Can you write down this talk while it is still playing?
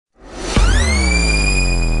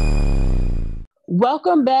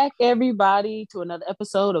Welcome back, everybody, to another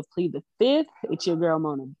episode of Plead the Fifth. It's your girl,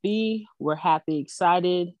 Mona B. We're happy,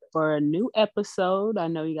 excited for a new episode. I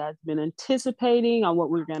know you guys have been anticipating on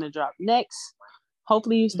what we're going to drop next.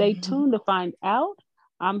 Hopefully, you stay tuned to find out.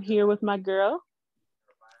 I'm here with my girl.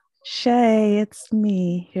 Shay, it's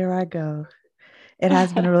me. Here I go. It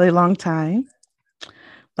has been a really long time,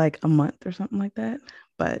 like a month or something like that,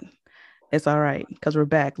 but it's all right because we're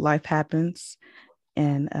back. Life happens,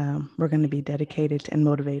 and we're going to be dedicated and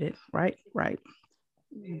motivated. Right, right.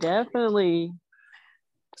 Definitely.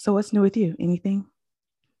 So, what's new with you? Anything?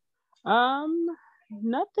 Um,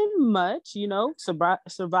 Nothing much.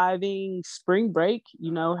 Surviving spring break.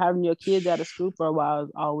 Having your kids out of school for a while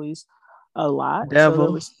is always a lot. So there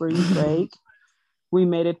Devil. was spring break. We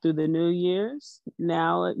made it through the New Year's.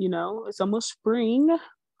 Now, it's almost spring.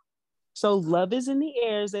 So love is in the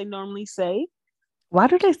air, as they normally say. Why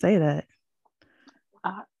do they say that?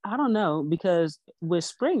 I don't know, because with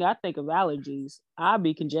spring, I think of allergies. I'll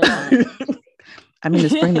be congested. I mean,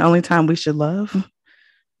 is spring the only time we should love?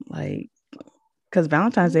 Like, because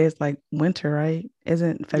Valentine's Day is like winter, right?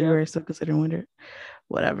 Isn't February Yep. still considered winter?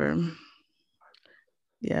 Whatever.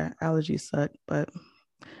 Yeah, allergies suck, but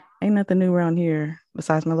ain't nothing new around here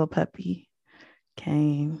besides my little puppy.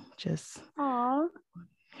 Kane, just Aw.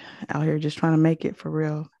 out here just trying to make it for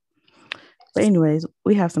real. But anyways,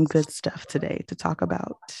 we have some good stuff today to talk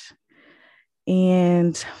about.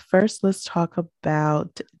 And first, let's talk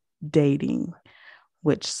about dating,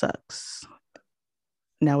 which sucks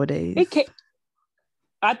nowadays. It can,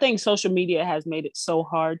 I think social media has made it so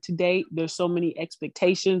hard to date. There's so many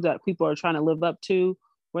expectations that people are trying to live up to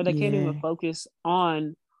where they can't even Yeah. focus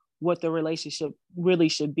on what the relationship really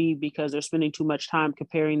should be because they're spending too much time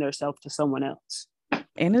comparing themselves to someone else.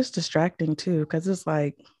 And it's distracting too, because it's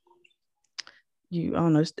like I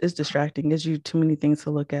don't know, it's distracting. Gives you too many things to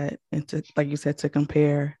look at and to, like you said, to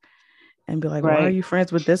compare and be like, why are Right. you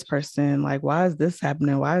friends with this person? Like, why is this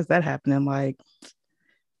happening? Why is that happening? Like,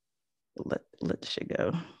 let the shit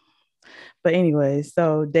go. But anyway,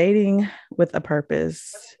 so dating with a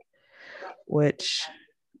purpose, which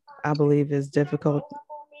I believe is difficult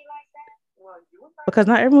because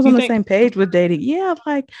not everyone's on You the think? same page with dating. Yeah,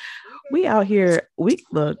 like we out here, we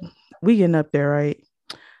getting up there, right?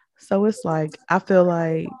 So it's like I feel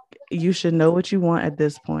like you should know what you want at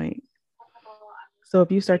this point. So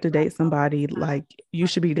if you start to date somebody, like you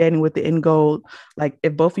should be dating with the end goal. Like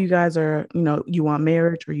if both of you guys are, you want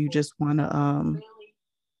marriage or you just want to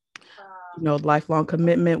lifelong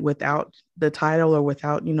commitment without the title or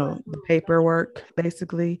without, the paperwork,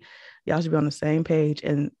 basically, y'all should be on the same page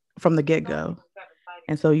and from the get-go.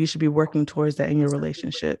 And so you should be working towards that in your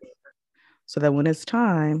relationship so that when it's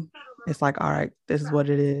time, it's like, all right, this is what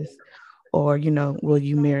it is. Or, will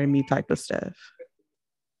you marry me type of stuff.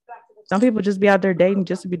 Some people just be out there dating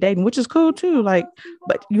just to be dating, which is cool too. Like,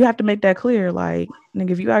 but you have to make that clear. Like, nigga,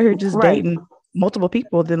 if you out here just Right. dating multiple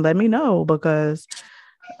people, then let me know because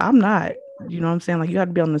I'm not. You know what I'm saying? Like, you have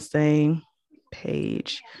to be on the same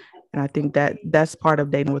page. And I think that that's part of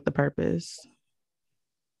dating with the purpose.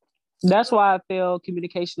 That's why I feel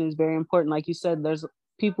communication is very important. Like you said, there's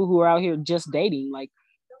people who are out here just dating. Like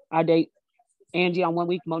I date Angie on one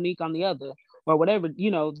week, Monique on the other, or whatever,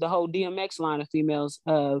 the whole DMX line of females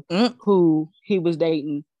of Mm. who he was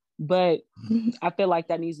dating. But I feel like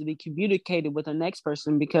that needs to be communicated with the next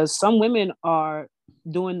person because some women are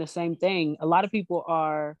doing the same thing. A lot of people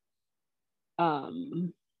are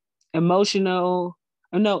um emotional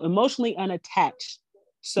no emotionally unattached,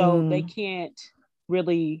 so they Mm. can't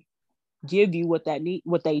really give you what they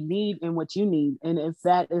need and what you need, and if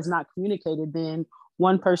that is not communicated, then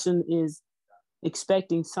one person is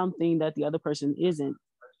expecting something that the other person isn't.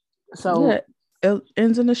 So Yeah, it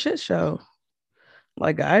ends in a shit show.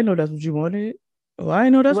 Like, I know that's what you wanted. Well, I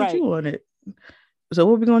know that's what you right. wanted. So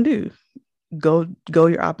what we gonna do? Go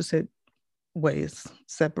your opposite ways,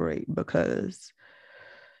 separate because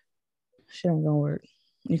shit ain't gonna work.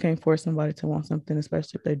 You can't force somebody to want something,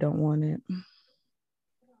 especially if they don't want it.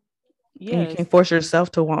 And you Yes. can't force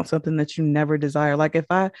yourself to want something that you never desire. Like if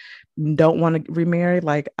I don't want to remarry,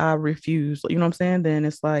 like I refuse. You know what I'm saying? Then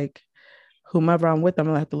it's like whomever I'm with, I'm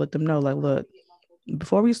gonna have to let them know, like, look,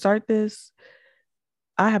 before we start this,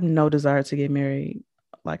 I have no desire to get married.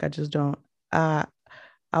 Like I just don't. I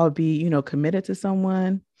I would be, committed to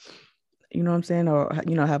someone, you know what I'm saying, or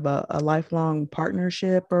have a lifelong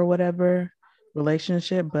partnership or whatever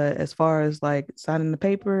relationship. But as far as like signing the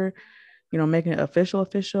paper, making it official,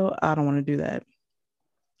 I don't want to do that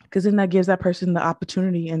because then that gives that person the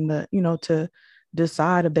opportunity and the, to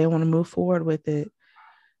decide if they want to move forward with it.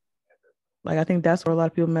 Like I think that's where a lot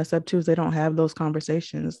of people mess up too, is they don't have those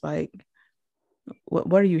conversations. Like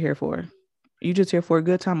What are you here for? You just here for a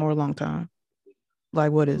good time or a long time?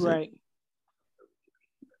 Like, what is it? Right.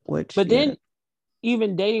 Which, But yeah. then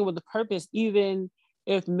even dating with a purpose, even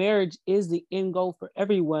if marriage is the end goal for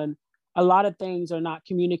everyone, a lot of things are not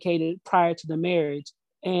communicated prior to the marriage.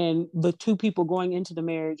 And the two people going into the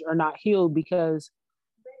marriage are not healed because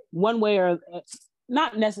one way or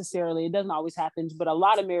not necessarily, it doesn't always happen, but a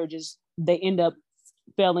lot of marriages, they end up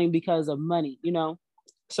failing because of money, you know?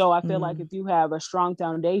 So I feel like if you have a strong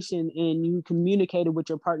foundation and you communicated with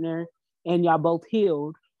your partner and y'all both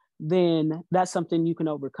healed, then that's something you can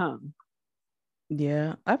overcome.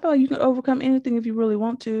 Yeah, I feel like you can overcome anything if you really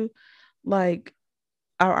want to. Like,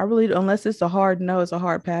 I really, unless it's a hard no, it's a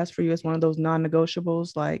hard pass for you. It's one of those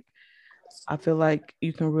non-negotiables. Like, I feel like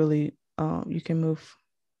you can really, you can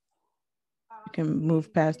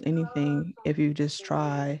move past anything if you just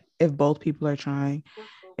try. If both people are trying,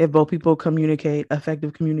 if both people communicate,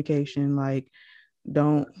 effective communication. Like,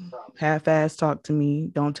 don't half-ass talk to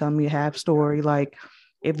me. Don't tell me a half story. Like,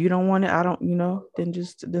 if you don't want it, I don't,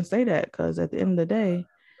 then say that. Because at the end of the day,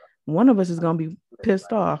 one of us is gonna be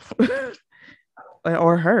pissed off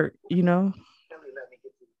or hurt.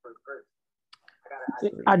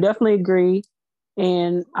 I definitely agree.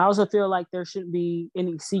 And I also feel like there shouldn't be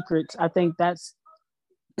any secrets. I think that's,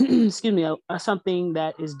 excuse me, something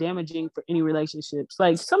that is damaging for any relationships.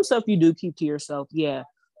 Like some stuff you do keep to yourself, yeah.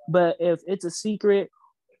 But if it's a secret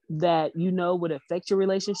that you know would affect your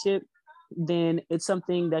relationship, then it's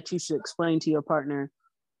something that you should explain to your partner.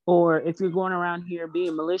 Or if you're going around here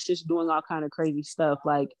being malicious, doing all kind of crazy stuff,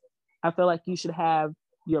 like I feel like you should have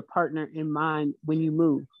your partner in mind when you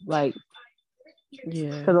move. Like,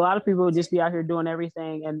 Yeah. because a lot of people will just be out here doing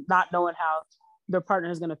everything and not knowing how their partner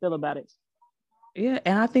is going to feel about it. Yeah,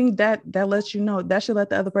 and I think that lets you know, that should let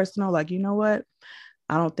the other person know, like, you know what?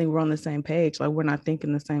 I don't think we're on the same page. Like, we're not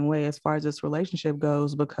thinking the same way as far as this relationship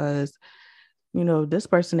goes, because this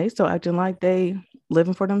person, they still acting like they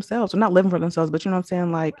living for themselves, or not living for themselves, but you know what I'm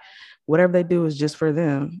saying? Like, whatever they do is just for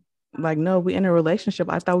them. Like, no, we in a relationship.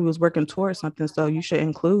 I thought we was working towards something, so you should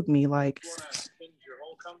include me. Like,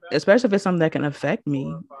 especially if it's something that can affect me.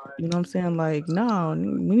 You know what I'm saying? Like, no,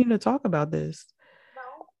 we need to talk about this.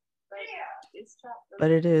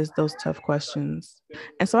 But it is those tough questions.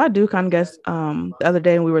 And so I do kind of guess, the other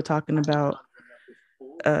day we were talking about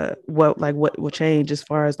what will change as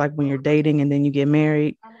far as like when you're dating and then you get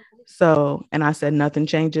married. So, and I said nothing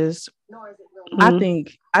changes. I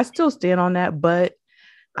think I still stand on that, but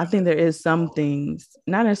I think there is some things,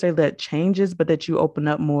 not necessarily that changes, but that you open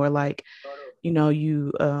up more. Like,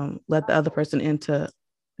 you let the other person into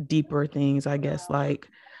deeper things, I guess. Like,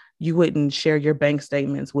 you wouldn't share your bank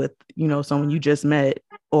statements with, someone you just met,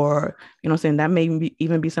 or, saying that may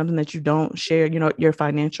even be something that you don't share, your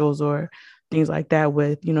financials or things like that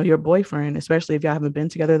with, your boyfriend, especially if y'all haven't been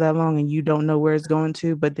together that long and you don't know where it's going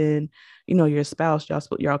to, but then, your spouse,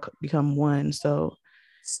 y'all become one. So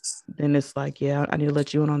then it's like, yeah, I need to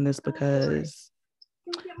let you in on this because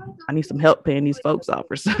I need some help paying these folks off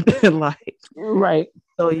or something. Like, right.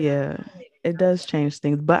 So yeah, it does change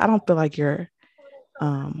things, but I don't feel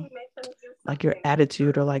um like your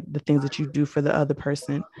attitude or like the things that you do for the other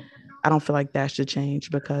person, I don't feel like that should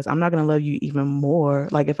change, because I'm not gonna love you even more.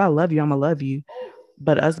 Like, if I love you, I'm gonna love you.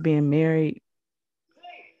 But us being married,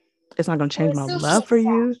 it's not gonna change my love for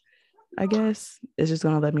you, I guess. It's just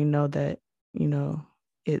gonna let me know that,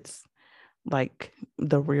 it's like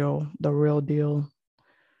the real deal.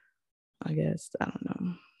 I guess. I don't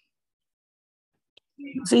know.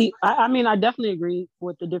 See, I mean, I definitely agree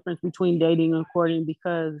with the difference between dating and courting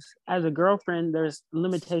because as a girlfriend, there's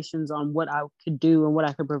limitations on what I could do and what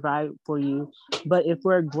I could provide for you. But if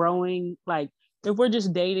we're growing, like if we're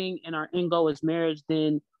just dating and our end goal is marriage,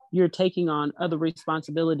 then you're taking on other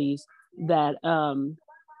responsibilities that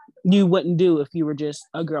you wouldn't do if you were just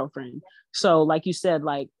a girlfriend. So, like you said,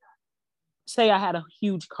 like say I had a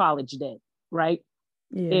huge college debt, right?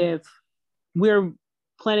 Yeah. If we're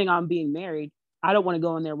planning on being married, I don't want to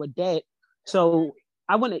go in there with debt. So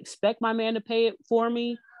I wouldn't expect my man to pay it for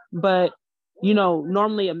me. But,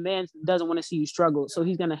 normally a man doesn't want to see you struggle. So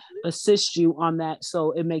he's going to assist you on that.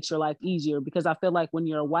 So it makes your life easier. Because I feel like when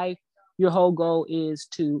you're a wife, your whole goal is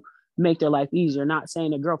to make their life easier. Not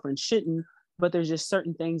saying a girlfriend shouldn't, but there's just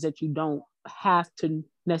certain things that you don't have to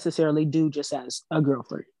necessarily do just as a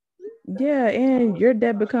girlfriend. Yeah, and your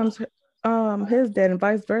debt becomes his debt and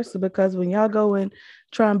vice versa, because when y'all go and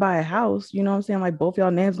try and buy a house, you know what I'm saying? Like, both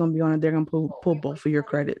y'all names gonna be on it. They're gonna pull both of your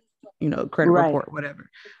credit, credit Right. report, whatever.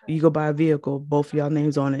 You go buy a vehicle, both of y'all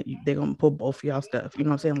names on it. They're gonna pull both of y'all stuff. You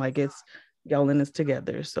know what I'm saying? Like, it's y'all in this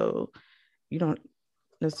together. So you don't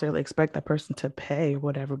necessarily expect that person to pay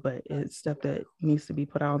whatever, but it's stuff that needs to be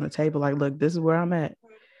put out on the table. Like, look, this is where I'm at.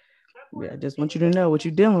 Yeah, I just want you to know what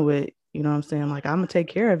you're dealing with. You know what I'm saying? Like, I'm gonna take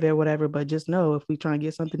care of it, whatever. But just know if we try and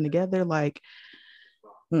get something together, like,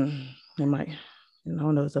 it might, I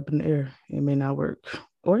don't know, it's up in the air. It may not work,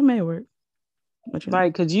 or it may work. But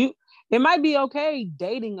right? Because it might be okay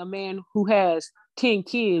dating a man who has 10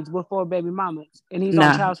 kids with 4 baby mamas and he's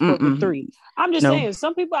on child support with 3. I'm just saying,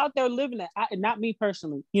 some people out there living that. Not me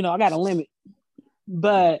personally. I got a limit,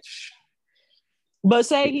 but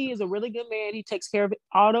say he is a really good man. He takes care of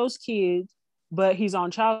all those kids, but he's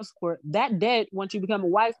on child support. That debt, once you become a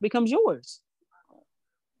wife, becomes yours.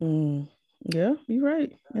 Yeah, you're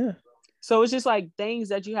right. Yeah. So it's just like things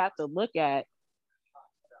that you have to look at,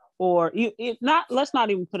 or let's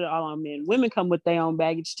not even put it all on men. Women come with their own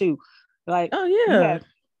baggage too. Like, oh yeah, you have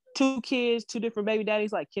 2 kids, 2 different baby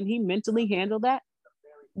daddies. Like, can he mentally handle that?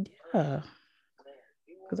 Yeah,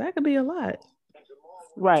 because that could be a lot.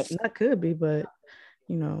 Right. That could be, but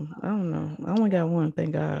I don't know. I only got one,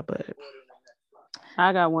 thank God, but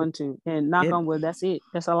I got one too. And knock on wood, that's it.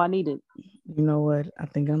 That's all I needed. You know what? I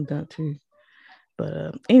think I'm done too.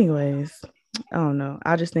 But anyways, I don't know.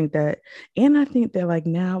 I just think that, and I think that like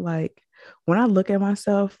now, like when I look at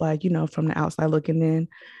myself, like, from the outside looking in,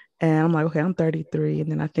 and I'm like, okay, I'm 33.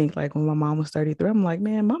 And then I think like when my mom was 33, I'm like,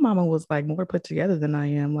 man, my mama was like more put together than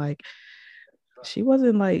I am. Like, she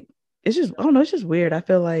wasn't like, it's just, I don't know, it's just weird. I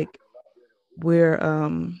feel like we're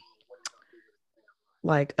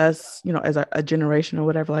like us, as a generation or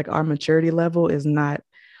whatever, like our maturity level is not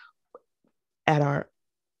at our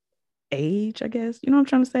age, I guess. You know what I'm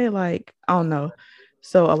trying to say? Like, I don't know.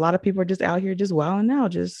 So a lot of people are just out here just wilding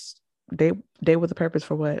out, just they with a purpose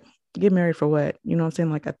for what? Get married for what? You know what I'm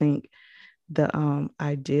saying? Like, I think the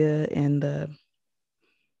idea and the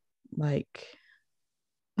like,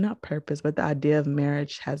 not purpose, but the idea of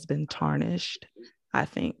marriage has been tarnished, I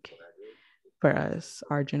think, for us,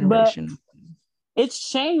 our generation. But it's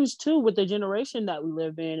changed too with the generation that we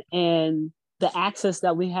live in and the access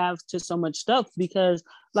that we have to so much stuff, because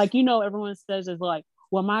like, everyone says it's like,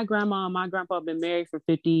 well, my grandma and my grandpa have been married for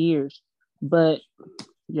 50 years, but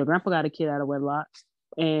your grandpa got a kid out of wedlock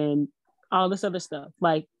and all this other stuff.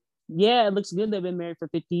 Like, yeah, it looks good they've been married for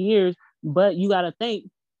 50 years, but you got to think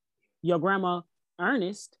your grandma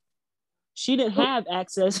Ernest, she didn't have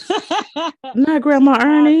access. Not Grandma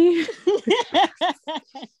Ernie.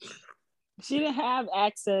 She didn't have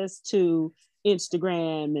access to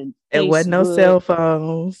Instagram and it wasn't no cell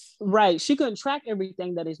phones. Right. She couldn't track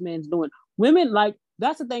everything that his man's doing. Women, like,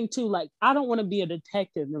 that's the thing too. Like, I don't want to be a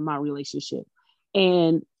detective in my relationship.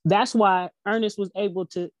 And that's why Ernest was able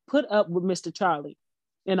to put up with Mr. Charlie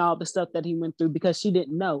and all the stuff that he went through, because she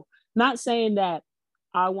didn't know. Not saying that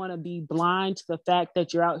I want to be blind to the fact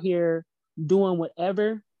that you're out here doing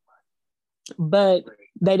whatever, but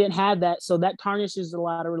they didn't have that. So that tarnishes a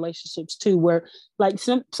lot of relationships too, where like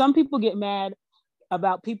some people get mad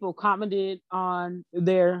about people commented on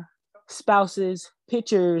their spouse's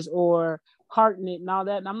pictures or hearting it and all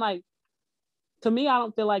that. And I'm like, to me, I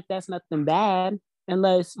don't feel like that's nothing bad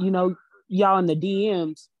unless, y'all in the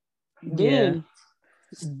DMs, then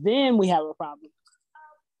we have a problem.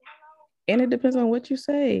 And it depends on what you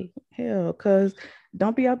say. Hell, because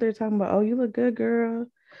don't be out there talking about, oh, you look good, girl,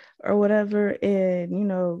 or whatever. And,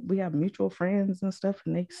 we have mutual friends and stuff,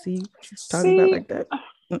 and they talking about like that.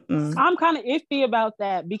 I'm kind of iffy about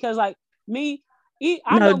that, because like me, you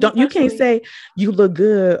can't say you look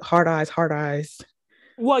good, hard eyes.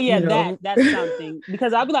 Well, yeah, that's something,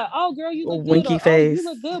 because I'll be like, oh girl, you look winky good, face. Oh, you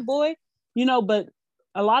look good, boy. But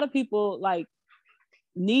a lot of people like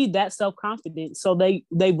need that self-confidence, so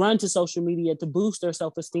they run to social media to boost their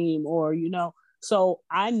self-esteem, or so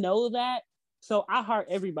I know that. So I heart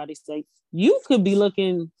everybody say, you could be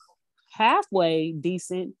looking halfway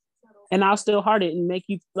decent and I'll still heart it and make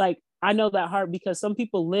you like, I know that heart, because some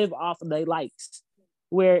people live off of their likes,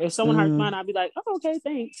 where if someone hearts mine, I'll be like, oh, okay,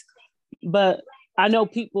 thanks. But I know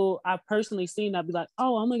people I've personally seen, I'll be like,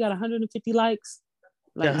 oh, I only got 150 likes.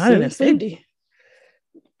 Like, 150?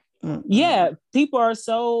 Yeah, people are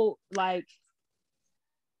so like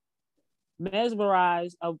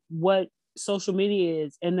mesmerized of what social media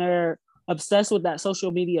is, and they're obsessed with that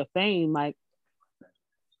social media fame. Like,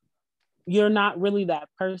 you're not really that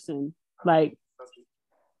person. Like,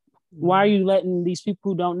 why are you letting these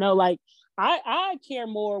people who don't know? Like, I care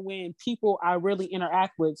more when people I really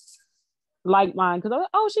interact with like mine, because I'm like,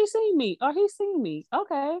 oh, she seen me or he seen me.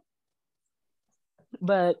 Okay.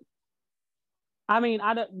 But I mean,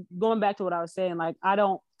 going back to what I was saying, like, I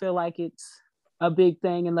don't feel like it's a big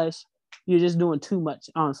thing unless You're just doing too much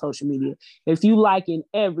on social media. If you liking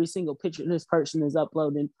every single picture this person is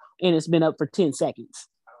uploading and it's been up for 10 seconds.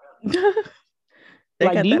 They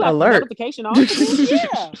like, got do you that have alert. the notification on? Yeah.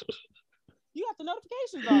 You have the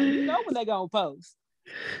notifications on. You know when they're going to post.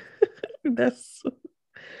 That's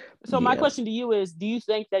so my question to you is, do you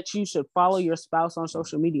think that you should follow your spouse on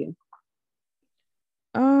social media?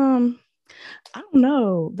 I don't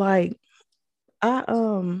know. Like, I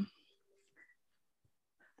don't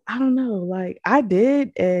know. Like, I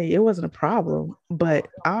did, and it wasn't a problem, but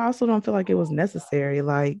I also don't feel like it was necessary.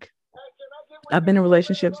 Like, I've been in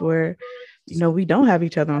relationships where, we don't have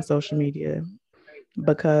each other on social media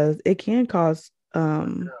because it can cause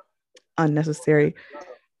unnecessary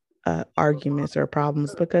arguments or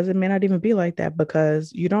problems, because it may not even be like that,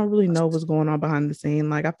 because you don't really know what's going on behind the scene.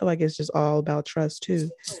 Like, I feel like it's just all about trust too.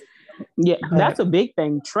 Yeah, that's a big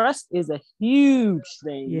thing. Trust is a huge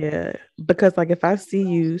thing. Yeah, because like if I see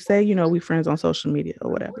you, say, we friends on social media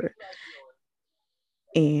or whatever,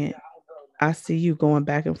 and I see you going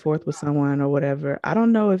back and forth with someone or whatever, I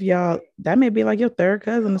don't know if that may be like your third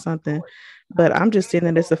cousin or something, but I'm just seeing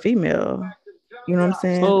that it's a female. You know what I'm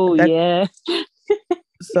saying? Oh, yeah.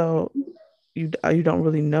 So you don't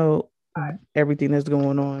really know everything that's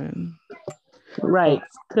going on. Right.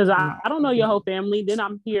 Because I don't know your whole family. Then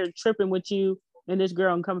I'm here tripping with you and this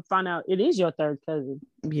girl and come find out it is your third cousin.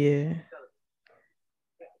 Yeah.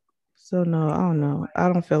 So no, I don't know. I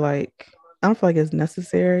don't feel like it's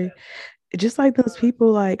necessary. Just like those people,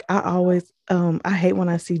 like I always I hate when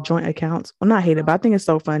I see joint accounts. Well, not hate it, but I think it's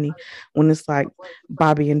so funny when it's like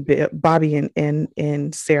Bobby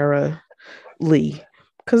and Sarah Lee.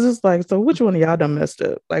 Cause it's like, so which one of y'all done messed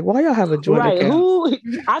up? Like, why y'all have a joint account? Who?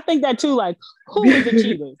 I think that too. Like, who is a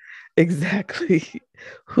cheater? Exactly.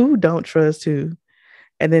 Who don't trust who?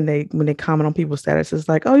 And then when they comment on people's status, it's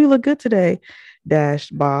like, oh, you look good today,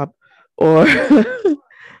 dash Bob, or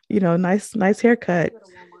nice haircut,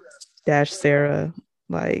 dash Sarah.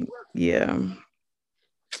 Like, yeah.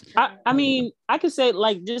 I mean, I could say,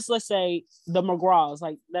 like, just let's say the McGraws,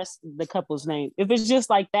 like that's the couple's name. If it's just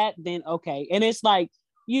like that, then okay. And it's like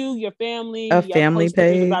you, your family, a family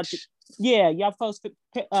page. Y'all post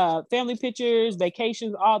family pictures,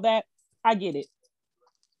 vacations, all that. I get it.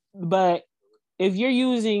 But if you're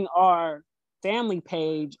using our family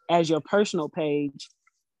page as your personal page,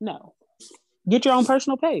 no. Get your own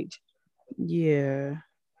personal page. Yeah.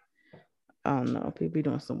 I don't know. People be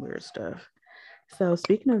doing some weird stuff. So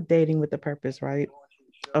speaking of dating with a purpose, right?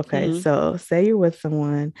 Okay, so say you're with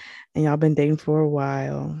someone and y'all been dating for a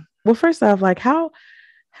while. Well, first off, like how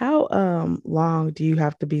long do you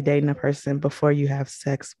have to be dating a person before you have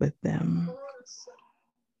sex with them?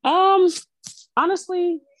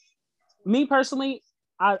 Honestly, me personally,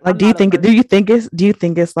 do you think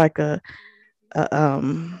it's like a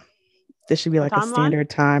there should be like a standard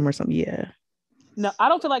time or something? Yeah. No, I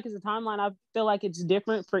don't feel like it's a timeline. I feel like it's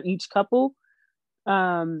different for each couple.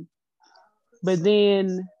 But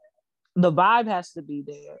then the vibe has to be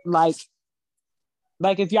there. Like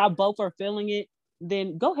if y'all both are feeling it,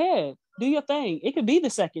 then go ahead, do your thing. It could be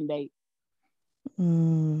the second date.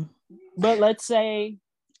 But let's say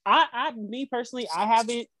me personally, I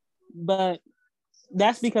haven't, but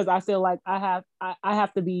that's because I feel like I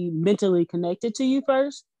have to be mentally connected to you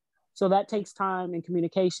first. So that takes time and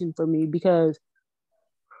communication for me, because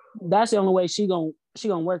that's the only way she gonna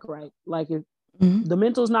work right. Like if the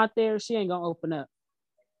mental's not there, she ain't gonna open up.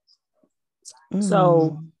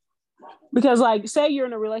 So because like say you're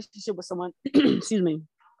in a relationship with someone, excuse me,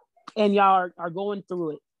 and y'all are going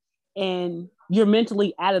through it and you're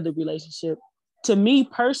mentally out of the relationship. To me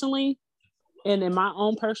personally, and in my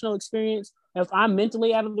own personal experience, if I'm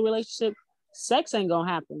mentally out of the relationship, sex ain't gonna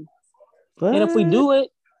happen. What? And if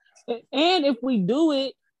we do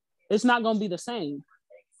it, it's not gonna be the same.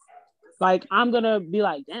 Like I'm gonna be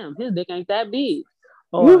like, damn, his dick ain't that big.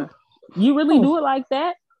 Or you really do it like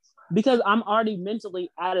that? Because I'm already mentally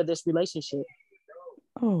out of this relationship.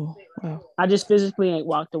 Oh, wow. I just physically ain't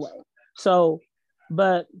walked away. So,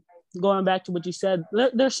 but going back to what you said,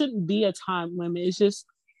 there shouldn't be a time limit. It's just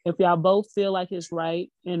if y'all both feel like it's right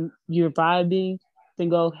and you're vibing, then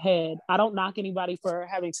go ahead. I don't knock anybody for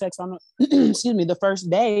having sex on excuse me, the first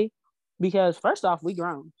day, because first off, we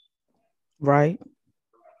grown. Right.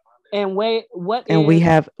 And we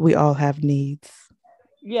all have needs.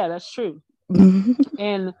 Yeah, that's true.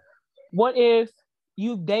 And what if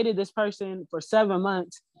you've dated this person for 7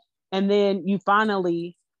 months and then you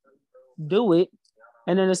finally do it,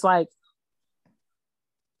 and then it's like,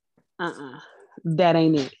 that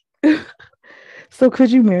ain't it. So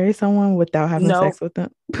could you marry someone without having sex with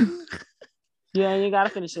them? Yeah, you gotta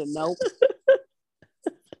finish it. Nope.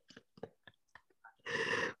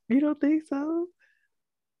 You don't think so?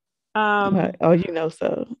 Um, Oh, you know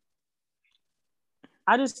so.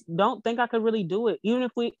 I just don't think I could really do it. Even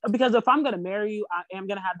if we, because if I'm gonna marry you, I am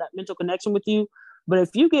gonna have that mental connection with you. But if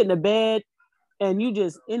you get in the bed and you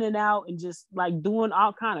just in and out and just like doing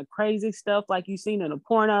all kind of crazy stuff like you seen in a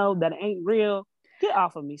porno that ain't real, get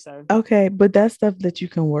off of me, sir. Okay, but that's stuff that you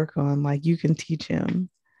can work on. Like you can teach him.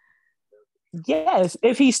 Yes,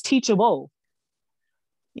 if he's teachable.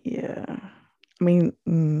 Yeah. I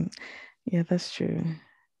mean, yeah, that's true.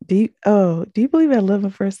 Do you believe in love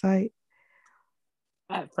at first sight?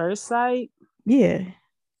 At first sight, Yeah.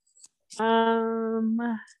 um,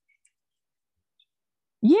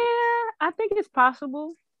 yeah, I think it's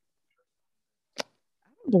possible.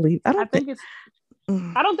 I I don't think think it's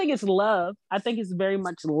mm, I don't think it's love. I think it's very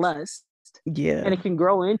much lust, and it yeah. can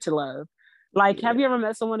grow into love. Like, have Yeah. you ever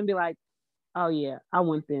met someone and be like, "Oh yeah, I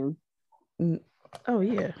want them," Mm, oh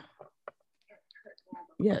yeah.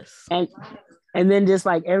 Yes. and then just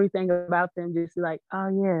like everything about them, just like, "Oh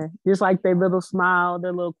yeah," just like their little smile,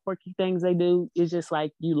 their little quirky things they do, is just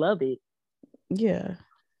like you love it. Yeah.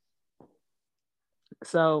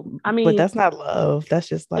 So I But mean, that's not love. That's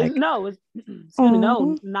just like, no, excuse me, no,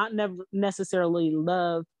 oh, not never necessarily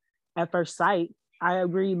love at first sight. I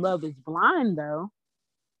agree, love is blind though.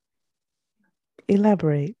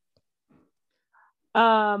 elaborate.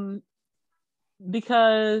 Um,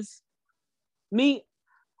 because me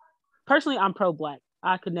personally, I'm pro black.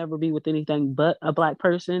 I could never be with anything but a black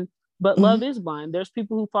person. But love Mhm. is blind. There's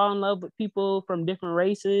people who fall in love with people from different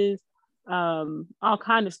races, all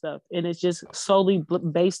kind of stuff, and it's just solely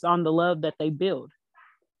based on the love that they build.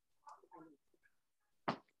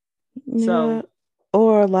 Yeah. So,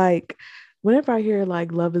 Or like whenever I hear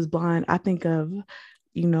like love is blind, I think of,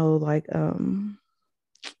 like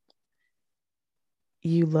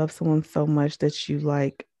you love someone so much that you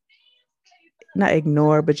like not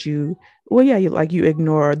ignore, but you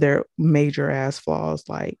ignore their major ass flaws.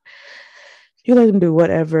 Like you let them do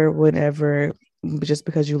whatever, whenever, just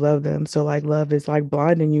because you love them. So like love is like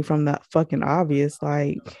blinding you from the fucking obvious.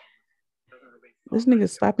 Like this nigga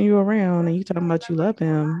slapping you around and you talking about you love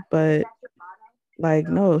him, but like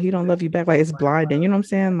no, he don't love you back. Like it's blinding. You know what I'm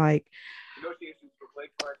saying? Like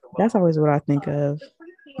that's always what I think of.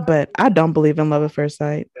 But I don't believe in love at first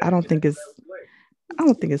sight. I don't think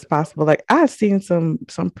it's possible. Like I've seen some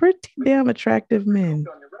pretty damn attractive men,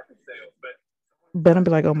 but I'm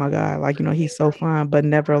be like, oh my god, like he's so fine, but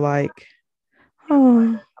never like,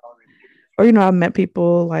 oh, or I've met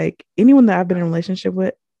people like anyone that I've been in a relationship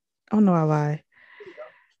with. Oh no, I lie.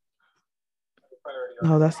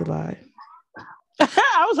 No, that's a lie.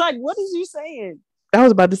 I was like, "What is you saying?" I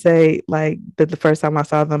was about to say like that the first time I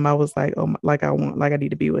saw them, I was like, oh, like I need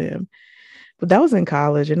to be with him. But that was in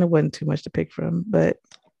college, and it wasn't too much to pick from. But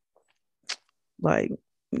like,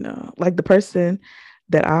 like the person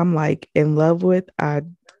that I'm like in love with, I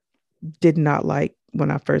did not like when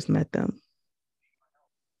I first met them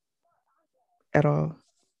at all.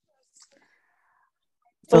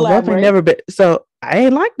 So love ain't Elaborate. never been. So I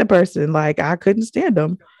ain't like the person. Like I couldn't stand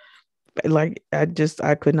them. Like I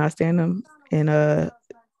could not stand them, and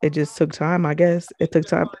it just took time. I guess it took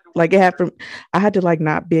time. Like I had to like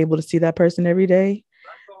not be able to see that person every day,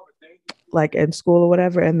 like in school or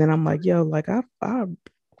whatever. And then I'm like, yo, like I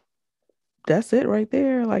that's it right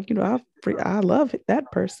there. Like I love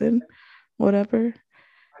that person, whatever.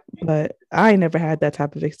 But I never had that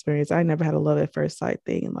type of experience. I never had a love at first sight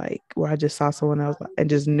thing, like where I just saw someone else and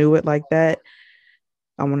just knew it like that.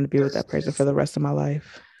 I wanted to be with that person for the rest of my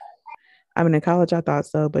life. I mean, in college, I thought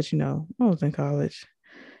so, but I was in college.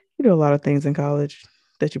 You do a lot of things in college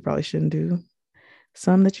that you probably shouldn't do.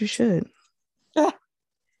 Some that you should. A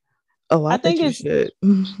I lot that think you it's should.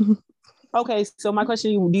 okay. So my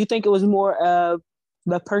question: do you think it was more of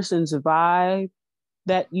the person's vibe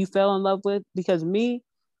that you fell in love with? Because me,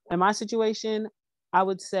 in my situation, I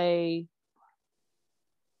would say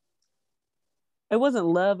it wasn't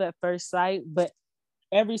love at first sight, but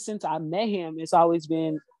ever since I met him, it's always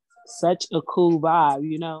been such a cool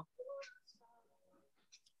vibe.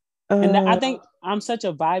 And I uh, think I'm such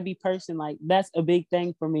a vibey person. Like that's a big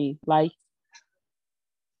thing for me. Like,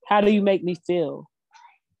 how do you make me feel?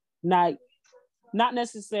 Not not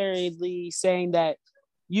necessarily saying that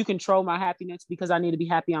you control my happiness because I need to be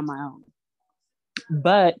happy on my own.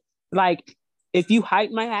 But like if you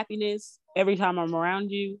hype my happiness every time I'm around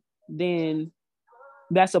you, then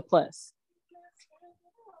that's a plus.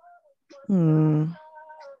 hmm,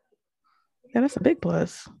 yeah, that's a big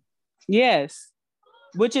plus. Yes.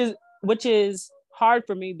 Which is hard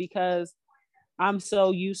for me because I'm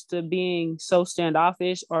so used to being so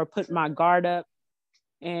standoffish or put my guard up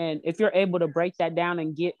And if you're able to break that down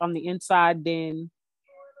and get on the inside, then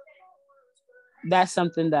that's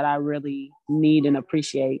something that I really need and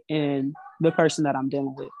appreciate in the person that I'm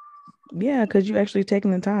dealing with. Yeah, because you actually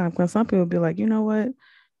taking the time. Because some people be like, you know what?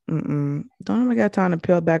 Don't nobody got time to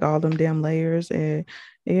peel back all them damn layers. And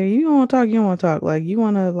yeah, you don't want to talk, you don't want to talk. Like you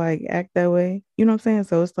want to like act that way. You know what I'm saying?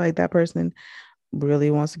 So it's like that person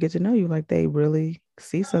really wants to get to know you. Like they really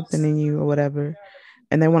see something in you or whatever.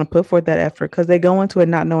 And they want to put forth that effort because they go into it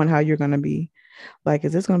not knowing how you're going to be. Like,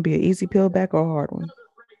 is this going to be an easy peel back or a hard one?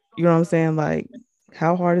 You know what I'm saying? Like,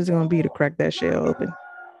 how hard is it going to be to crack that shell open?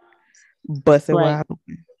 Bust it Right. wide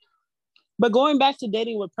open. But going back to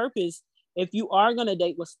dating with purpose, if you are going to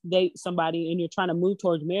date somebody and you're trying to move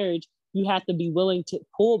towards marriage, you have to be willing to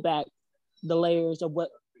pull back the layers of what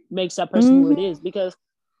makes that person who it is, because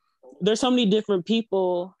there's so many different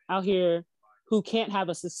people out here who can't have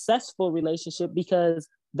a successful relationship because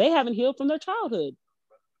they haven't healed from their childhood.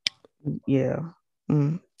 Yeah.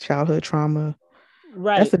 Childhood trauma.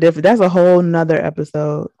 Right. That's a whole nother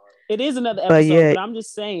episode. It is another But episode, yeah, but I'm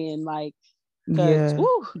just saying, like, because, yeah.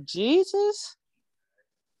 Jesus,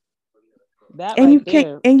 that And right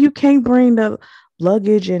there. you can't bring the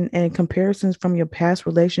luggage and comparisons from your past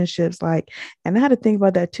relationships. Like, and I had to think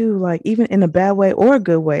about that too. Like, even in a bad way or a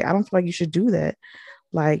good way, I don't feel like you should do that.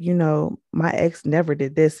 Like, you know, my ex never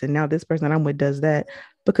did this, and now this person that I'm with does that.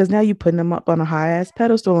 Because now you're putting them up on a high ass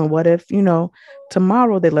pedestal. And what if, you know,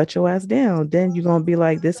 tomorrow they let your ass down? Then you're gonna be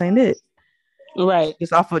like, this ain't it. Right.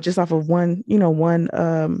 Just off of one, you know, one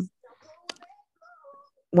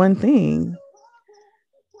thing.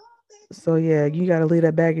 So yeah, you gotta leave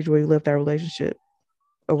that baggage where you left that relationship,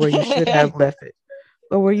 or where you should have left it,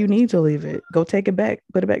 or where you need to leave it. Go take it back,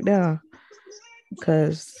 put it back down.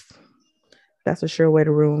 Because that's a sure way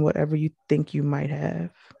to ruin whatever you think you might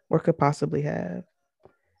have or could possibly have.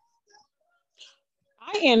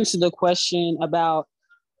 I answered the question about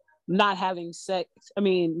not having sex. I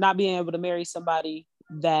mean, not being able to marry somebody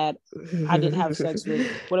that I didn't have sex with.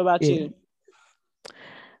 What about Yeah. you?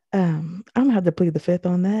 I'm gonna have to plead the fifth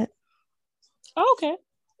on that. Oh, okay.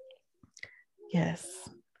 Yes,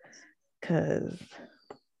 because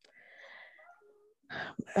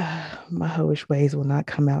my hoish ways will not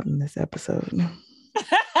come out in this episode.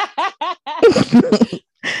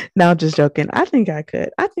 No, just joking. I think I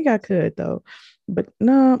could. I think I could though, but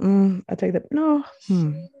no. I take that. No.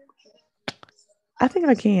 I think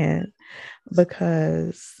I can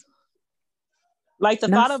because like the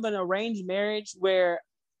not. thought of an arranged marriage where,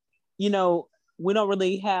 you know, we don't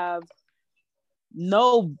really have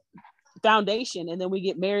no foundation, and then we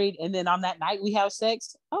get married, and then on that night we have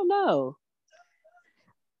sex. Oh no.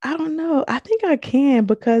 I don't know. I think I can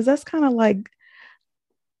because that's kind of like,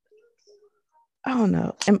 I don't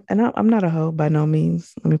know. And I'm not a hoe by no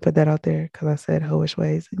means. Let me put that out there because I said hoish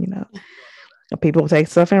ways, and you know, people take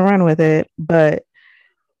stuff and run with it. But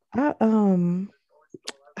I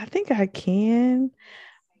I think I can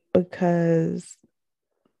because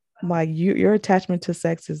like your attachment to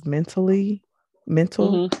sex is mental,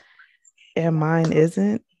 and mine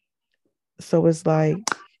isn't. So it's like,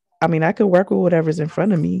 I mean, I could work with whatever's in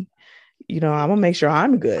front of me. You know, I'm gonna make sure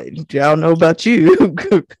I'm good. I don't know about you,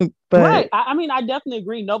 but Right. I mean, I definitely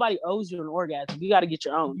agree. Nobody owes you an orgasm. You got to get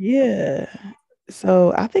your own. yeah.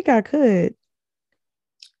 So I think I could.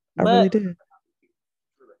 I really But did.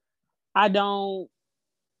 I don't.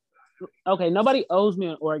 Okay, nobody owes me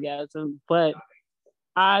an orgasm, but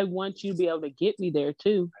I want you to be able to get me there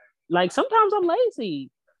too. Like sometimes I'm lazy.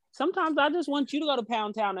 Sometimes I just want you to go to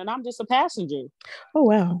Pound Town and I'm just a passenger. Oh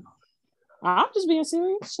wow. I'm just being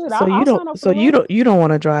serious. Shit, So I'll sign up for the ride. you don't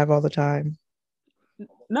want to drive all the time.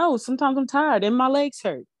 No, sometimes I'm tired and my legs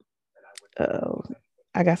hurt. Oh,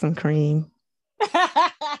 I got some cream.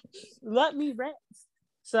 Let me rest.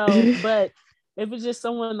 So, but if it's just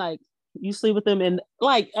someone like you sleep with them and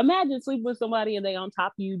like imagine sleeping with somebody and they on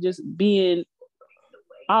top of you just being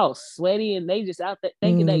all sweaty and they just out there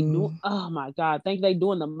thinking they do, oh my god, think they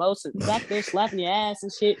doing the most and back there slapping your ass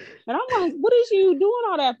and shit. And I'm like, what is you doing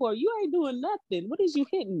all that for? You ain't doing nothing. What is you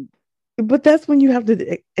hitting? But that's when you have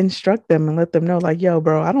to instruct them and let them know, like, yo,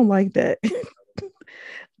 bro, I don't like that.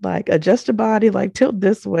 Like, adjust your body, like, tilt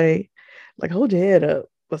this way, like, hold your head up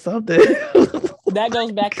or something. That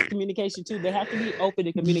goes back to communication too. They have to be open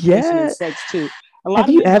to communication Yeah. and sex too. A lot Have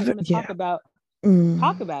of you men don't ever? want to Yeah.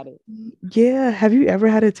 talk about it. Yeah. Have you ever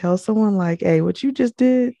had to tell someone like, hey, what you just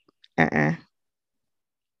did? Okay,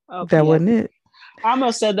 That wasn't it. I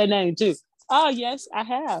almost said their name too. Oh yes, I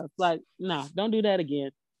have. Like, nah, don't do that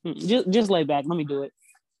again. Just lay back. Let me do it.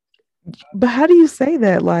 But how do you say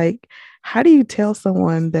that? Like, how do you tell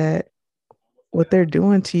someone that what they're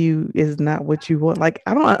doing to you is not what you want. Like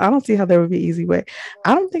I don't see how there would be an easy way.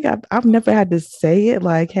 I don't think I've never had to say it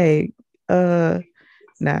like, hey,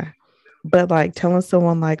 nah. But like telling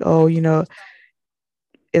someone like, oh,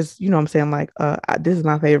 it's what I'm saying, like, this is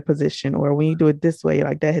my favorite position, or when you do it this way,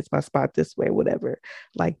 like that hits my spot this way, whatever.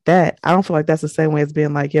 Like that. I don't feel like that's the same way as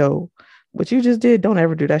being like, yo, what you just did, don't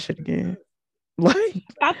ever do that shit again. Like,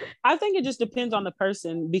 I think it just depends on the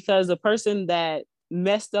person, because a person that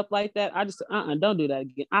messed up like that, I just don't do that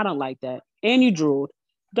again. I don't like that. And you drooled.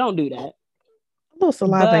 Don't do that. a little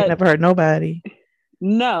saliva ain't But never hurt nobody.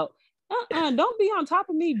 no, don't be on top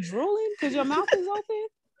of me drooling because your mouth is open.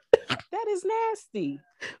 That is nasty.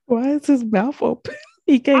 Why is his mouth open?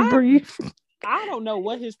 He can't I breathe. I don't know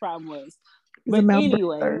what his problem was. He's a But mouth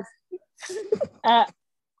anyways, breather. uh,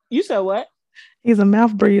 you said what? He's a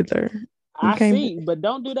mouth breather. He I can't. see, but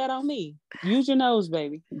don't do that on me. Use your nose,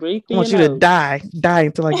 baby. Breathe I through your want you to nose. die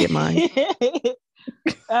until I get mine.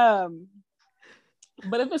 um,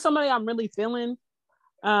 but if it's somebody I'm really feeling,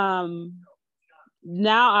 um,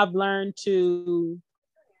 now I've learned to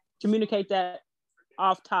communicate that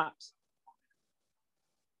off tops.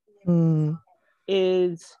 Mm.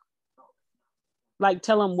 Is like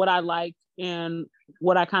tell them what I like and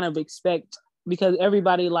what I kind of expect, because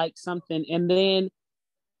everybody likes something. And then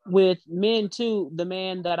with men too, the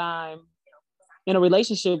man that I'm in a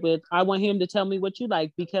relationship with, I want him to tell me what you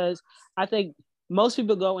like, because I think most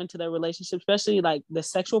people go into their relationship, especially like the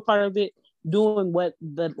sexual part of it, doing what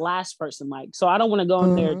the last person likes. So I don't want to go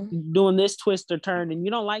in there doing this twist or turn and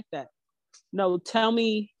you don't like that. No, tell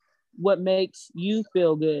me what makes you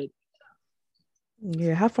feel good.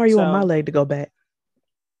 Yeah, how far you want my So leg to go back?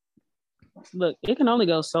 look, it can only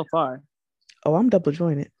go so far. Oh, I'm double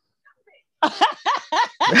jointed.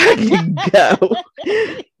 I can go.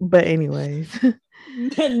 But anyways.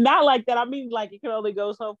 Not like that. I mean, like it can only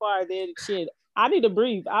go so far. Then shit, I need to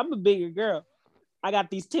breathe. I'm a bigger girl. I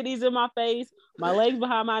got these titties in my face, my legs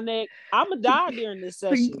behind my neck. I'm gonna die during this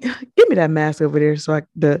session. Give me that mask over there, so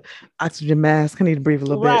the oxygen mask. I need to breathe a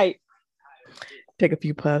little bit. Right. Take a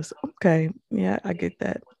few puffs. Okay. Yeah, I get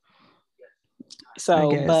that. I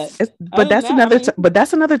So, guess. but That's that, another but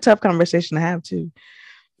that's another tough conversation to have too.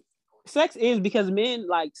 Sex is, because men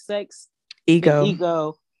like sex and Ego.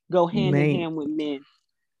 ego go hand in Man. hand with men.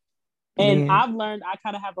 And I've learned I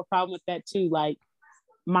kind of have a problem with that too. Like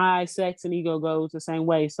my sex and ego goes the same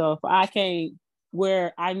way. So if I can't,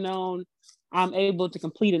 where I know I'm able to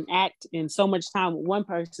complete an act in so much time with one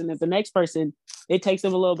person, if the next person, it takes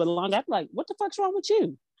them a little bit longer, I'm like, what the fuck's wrong with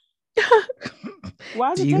you?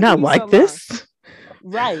 Why is Do it you taking not you like so this? long?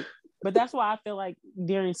 Right. But that's why I feel like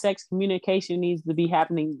during sex, communication needs to be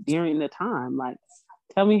happening during the time. Like,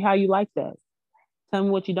 tell me how you like that. Tell me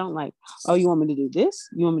what you don't like. Oh, you want me to do this?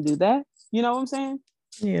 You want me to do that? You know what I'm saying?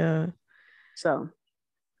 Yeah. So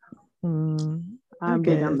I I'm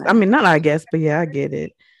big on guess. that. I mean, not I guess, but yeah, I get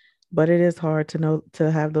it. But it is hard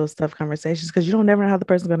to have those tough conversations because you don't never know how the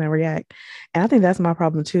person's going to react. And I think that's my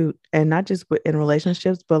problem too. And not just in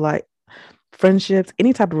relationships, but like friendships,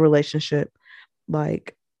 any type of relationship.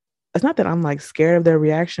 Like, it's not that I'm like scared of their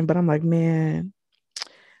reaction, but I'm like, man,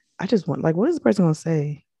 I just want, like, what is the person going to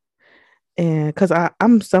say? And because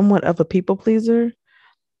I'm somewhat of a people pleaser,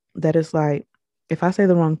 that is like, if I say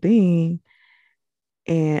the wrong thing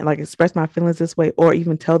and like express my feelings this way, or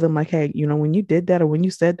even tell them like, hey, when you did that or when you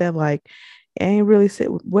said that, like, it ain't really sit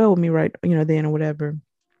well with me, right? Then or whatever,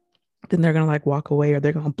 then they're gonna like walk away or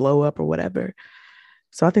they're gonna blow up or whatever.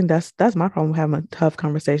 So I think that's my problem, having tough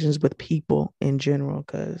conversations with people in general,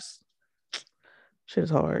 because shit is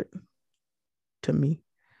hard to me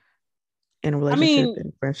in a relationship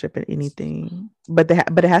and friendship and anything. But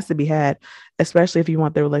but it has to be had, especially if you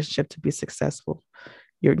want the relationship to be successful.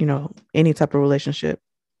 Any type of relationship.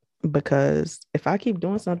 Because if I keep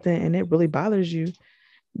doing something and it really bothers you,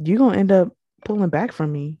 you're gonna end up pulling back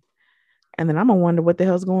from me. And then I'm gonna wonder what the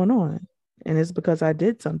hell's going on. And it's because I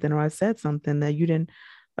did something or I said something that you didn't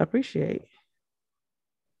appreciate.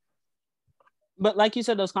 But like you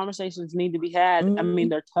said, those conversations need to be had. I mean,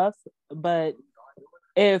 they're tough, but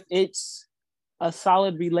if it's a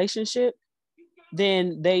solid relationship,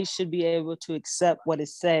 then they should be able to accept what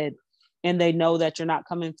is said, and they know that you're not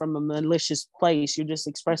coming from a malicious place. You're just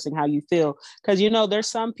expressing how you feel. Because there's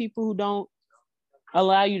some people who don't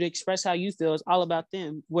allow you to express how you feel. It's all about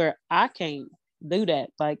them. Where I can't do that.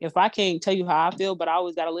 Like if I can't tell you how I feel, but I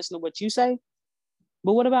always got to listen to what you say.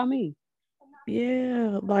 But what about me?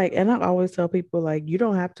 Yeah, like, and I always tell people like, you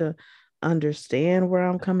don't have to understand where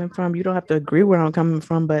I'm coming from. You don't have to agree where I'm coming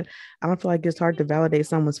from, but I don't feel like it's hard to validate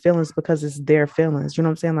someone's feelings because it's their feelings. You know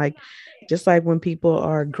what I'm saying? Like, just like when people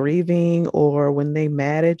are grieving or when they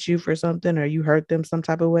mad at you for something or you hurt them some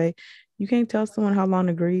type of way, you can't tell someone how long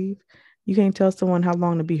to grieve. You can't tell someone how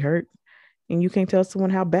long to be hurt. And you can't tell someone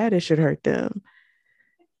how bad it should hurt them.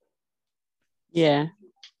 Yeah.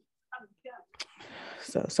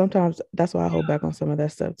 So sometimes that's why I hold back on some of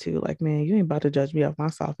that stuff too. Like, man, you ain't about to judge me off my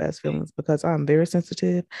soft ass feelings because I'm very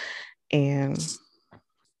sensitive and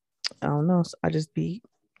I don't know. So I just be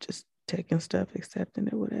just taking stuff, accepting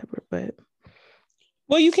it, whatever. But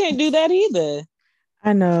Well, you can't do that either.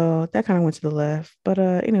 I know that kind of went to the left. But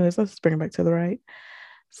anyways, let's bring it back to the right.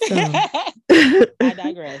 So I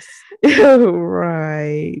digress.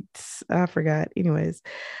 right. I forgot. Anyways.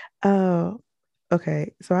 Uh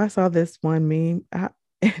okay. So I saw this one meme and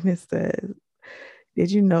it says,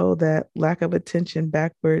 did you know that lack of attention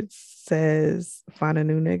backwards says find a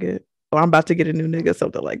new nigga? Or I'm about to get a new nigga,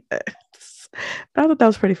 something like that. I thought that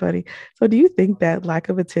was pretty funny. So do you think that lack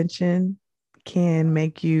of attention can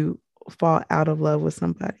make you fall out of love with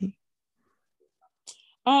somebody?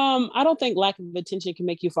 I don't think lack of attention can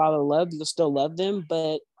make you fall in love. You'll still love them,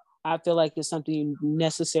 but I feel like it's something you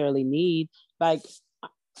necessarily need. Like,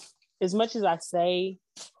 as much as I say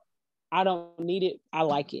I don't need it, I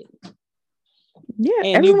like it. Yeah,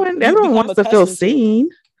 And you everyone become wants to feel accustomed to it. seen.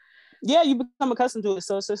 Yeah, you become accustomed to it.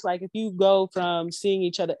 So it's just like if you go from seeing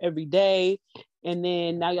each other every day and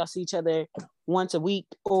then now y'all see each other once a week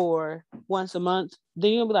or once a month,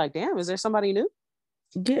 then you'll be like, damn, is there somebody new?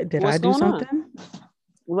 Yeah, did I What's do going on? something?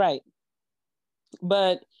 Right.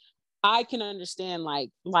 But I can understand like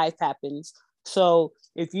life happens. So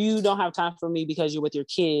if you don't have time for me because you're with your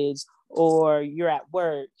kids or you're at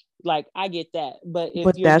work, like I get that. But if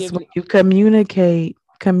But you're that's when giving, you communicate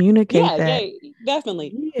yeah, that. yeah,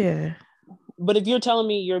 definitely. Yeah. But if you're telling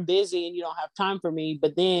me you're busy and you don't have time for me,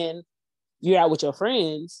 but then you're out with your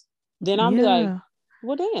friends, then I'll be like, Yeah.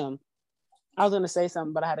 well, damn. I was gonna say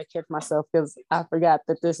something, but I had to catch myself because I forgot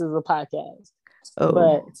that this is a podcast. Oh,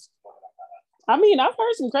 But I mean, I've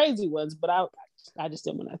heard some crazy ones, but I just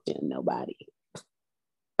didn't want to offend nobody.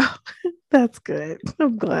 that's good.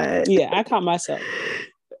 I'm glad. Yeah, I caught myself.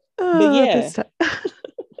 But yeah. This time.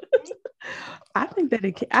 I think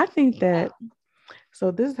that I think that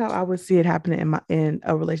so this is how I would see it happening in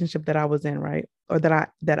a relationship that I was in, right? Or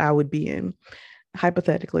that I would be in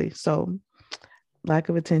hypothetically. So lack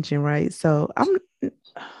of attention, right? So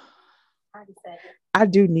I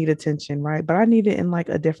do need attention, right? But I need it in like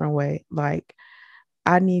a different way. Like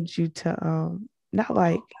I need you to not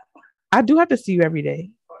like I do have to see you every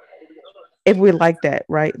day. If we're like that,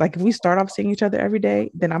 right? Like if we start off seeing each other every day,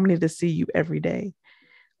 then I'm gonna need to see you every day.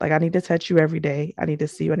 Like I need to touch you every day. I need to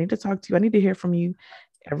see you. I need to talk to you. I need to hear from you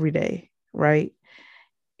every day, right?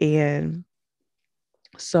 And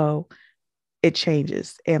so it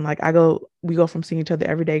changes. And like we go from seeing each other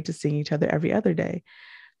every day to seeing each other every other day.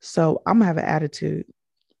 So I'm gonna have an attitude.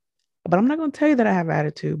 But I'm not gonna tell you that I have an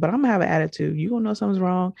attitude, but I'm gonna have an attitude. You gonna know something's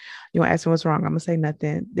wrong. You gonna ask me what's wrong. I'm gonna say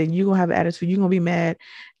nothing. Then you gonna have an attitude. You gonna be mad.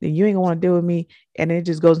 Then you ain't gonna want to deal with me. And it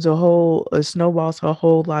just goes into a snowballs to a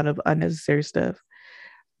whole lot of unnecessary stuff.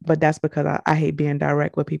 But that's because I hate being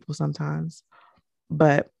direct with people sometimes.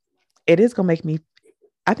 But it is gonna make me.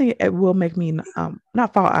 I think it will make me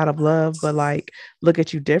not fall out of love, but like look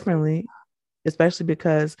at you differently. Especially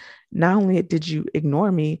because not only did you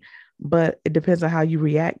ignore me, but it depends on how you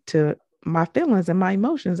react to my feelings and my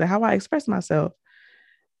emotions and how I express myself.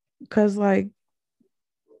 Cause like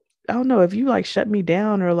I don't know if you like shut me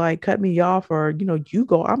down or like cut me off or you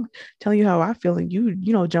go. I'm telling you how I feel and you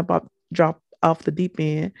drop off the deep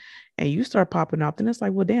end and you start popping off. Then it's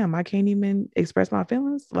like, well, damn, I can't even express my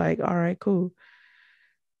feelings. Like, all right, cool.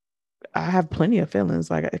 I have plenty of feelings.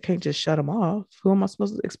 Like I can't just shut them off. Who am I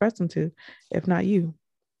supposed to express them to, if not you?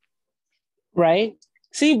 Right.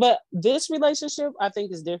 See, but this relationship I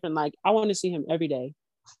think is different. Like I want to see him every day.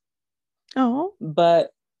 Oh, But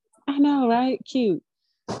I know, right? Cute.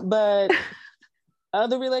 But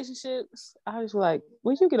other relationships, I was like,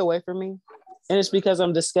 will you get away from me? And it's because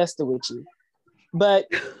I'm disgusted with you. But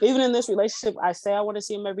even in this relationship, I say I want to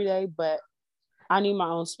see him every day, but I need my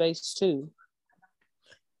own space too.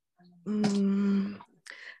 mm,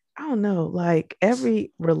 I don't know. Like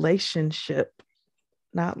every relationship,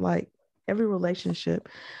 not like every relationship,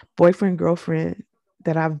 boyfriend, girlfriend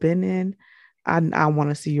that I've been in, I want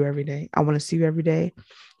to see you every day. I want to see you every day.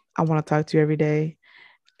 I want to talk to you every day.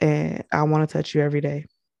 And I want to touch you every day,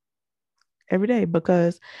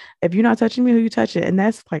 because if you're not touching me, who you touch it? And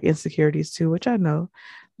that's like insecurities too, which I know,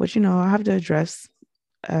 which I have to address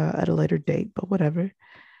at a later date, but whatever.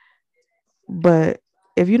 But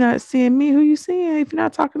if you're not seeing me, who you seeing? If you're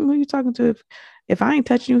not talking to me, who you talking to? If I ain't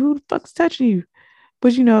touching you, who the fuck's touching you?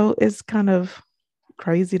 But it's kind of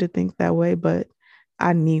crazy to think that way. But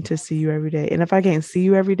I need to see you every day. And if I can't see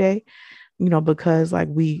you every day, because like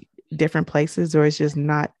we different places or it's just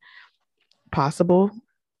not possible,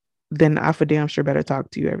 then I for damn sure better talk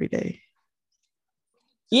to you every day.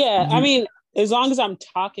 Yeah, I You mean, as long as I'm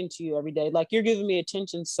talking to you every day, like you're giving me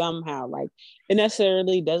attention somehow, like it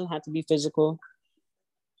necessarily doesn't have to be physical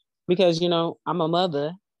because, I'm a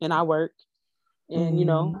mother and I work and,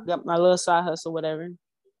 got my little side hustle, whatever.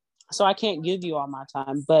 So I can't give you all my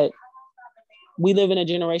time, but we live in a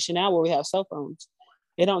generation now where we have cell phones.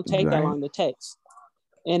 It don't take that right. long to text.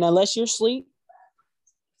 And unless you're asleep,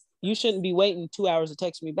 you shouldn't be waiting 2 hours to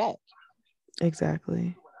text me back.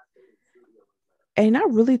 Exactly. And I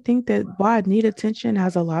really think that why I need attention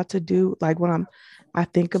has a lot to do, like when I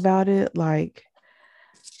think about it, like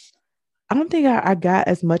I don't think I got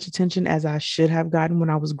as much attention as I should have gotten when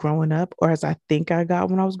I was growing up, or as I think I got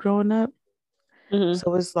when I was growing up. Mm-hmm.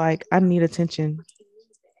 So it's like I need attention.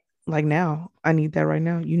 Like now, I need that right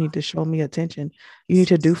now. You need to show me attention. You need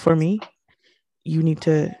to do for me. You need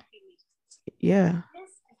to, yeah,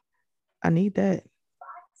 I need that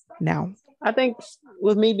now. I think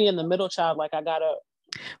with me being the middle child, like I gotta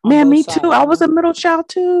on Man, both me too. sides, I was a middle child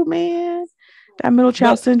too, man. That middle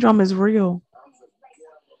child But syndrome is real.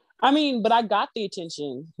 I mean, but I got the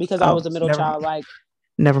attention because I Oh, was a middle child. Like,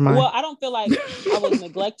 never mind. well, I don't feel like I was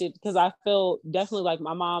neglected because I feel definitely like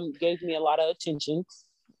my mom gave me a lot of attention.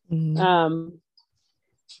 Mm, Um,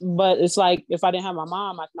 but it's like if I didn't have my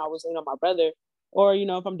mom, I can always lean on my brother, or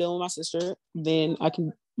if I'm dealing with my sister, then I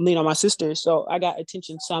can lean on my sister. So I got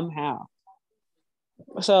attention somehow.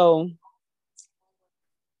 So,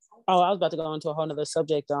 oh, I was about to go into a whole nother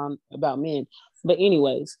subject on about men, but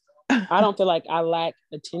anyways, I don't feel like I lack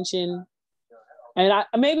attention, and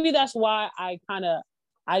maybe that's why I kind of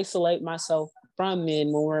isolate myself from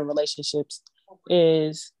men when we're in relationships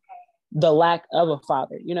is the lack of a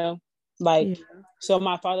father. Like, yeah. so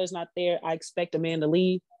my father's not there. I expect a man to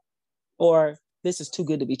leave, or this is too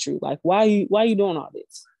good to be true. Like, why are you doing all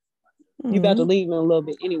this? You about to Mm, leave in a little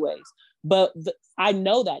bit, anyways. But I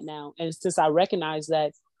know that now, and since I recognize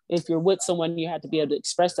that if you're with someone, you have to be able to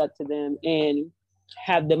express that to them and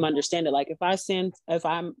have them understand it. Like if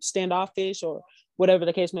I'm standoffish or whatever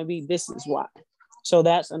the case may be, this is why. So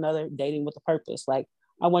that's another dating with a purpose. Like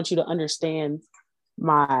I want you to understand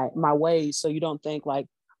my ways, so you don't think like,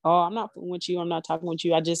 oh, I'm not with you, I'm not talking with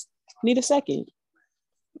you. I just need a second.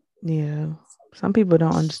 yeah. Some people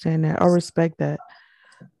don't understand that or respect that.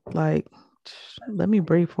 Like, let me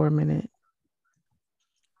breathe for a minute.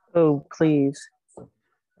 Oh, please.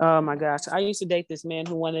 Oh my gosh. I used to date this man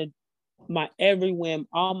who wanted my every whim,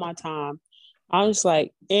 all my time. I was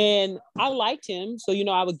like, and I liked him. So,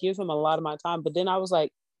 I would give him a lot of my time. But then I was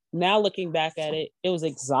like, now looking back at it, it was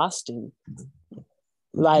exhausting.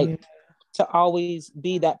 Like Yeah. to always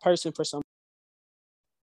be that person for someone.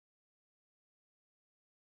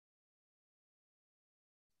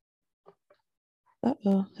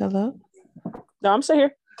 Uh-oh. Hello. No, I'm still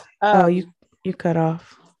here. Oh, you Um, you cut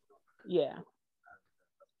off. yeah.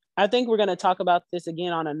 I think we're gonna talk about this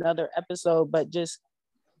again on another episode, but just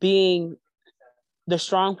being the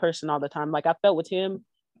strong person all the time. Like I felt with him,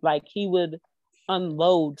 like he would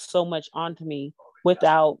unload so much onto me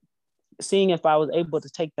without seeing if I was able to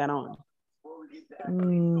take that on.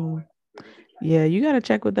 Mm, yeah, you gotta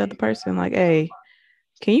check with the other person. Like, hey,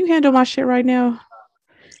 can you handle my shit right now?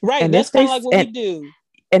 Right. And That's if they kind of like s- what we do.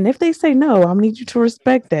 and if they say no, I need you to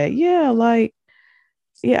respect that. Yeah, like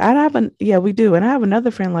yeah, we do. And I have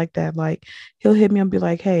another friend like that. Like he'll hit me and be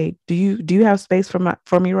like, "Hey, do you have space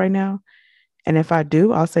for me right now?" And if I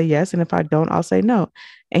do, I'll say yes. And if I don't, I'll say no.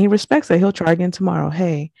 And he respects it. He'll try again tomorrow.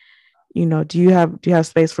 Hey, do you have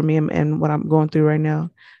space for me and what I'm going through right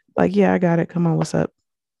now? Like, yeah, I got it. Come on, what's up?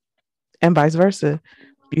 And vice versa.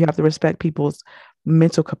 You have to respect people's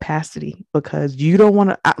mental capacity because you don't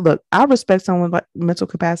want to look. I respect someone's like mental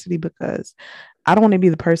capacity because I don't want to be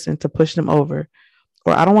the person to push them over,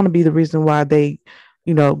 or I don't want to be the reason why they,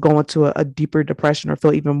 go into a deeper depression or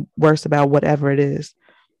feel even worse about whatever it is.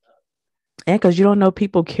 And because you don't know,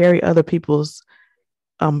 people carry other people's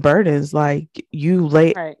burdens. Like you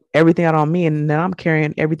lay Right. everything out on me, and then I'm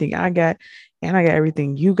carrying everything I got, and I got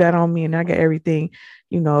everything you got on me, and I got everything,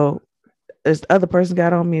 you know, this other person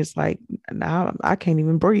got on me. It's like now I can't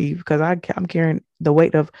even breathe because I'm carrying the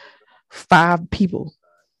weight of 5 people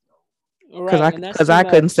because I Right. And that's because too I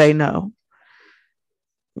couldn't say much. no.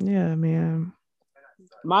 Yeah, man.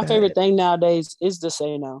 My That favorite thing nowadays is to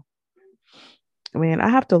say no. man, I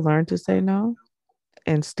have to learn to say no.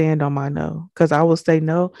 and stand on my no. Because I will say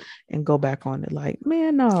no and go back on it. Like,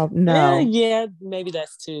 man, no, Yeah, no. yeah, maybe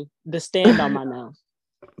that's too the stand on my no.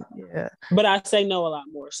 Yeah. But I say no a lot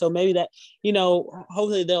more. So maybe that,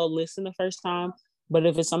 hopefully they'll listen the first time. But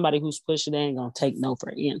if it's somebody who's pushing, they ain't gonna take no for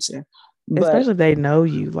an answer. But Especially if they know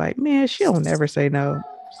you. Like, man, she don't never say no.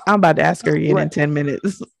 I'm about to ask her again in right. 10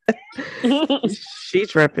 minutes. She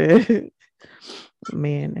tripping.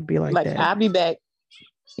 Man, it'd be like Like that. I'll be back.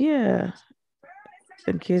 Yeah.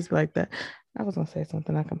 And kids be like that. I was gonna say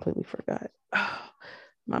something I completely forgot.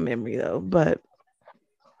 My memory though. But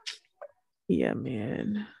yeah,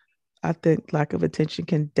 man. I think lack of attention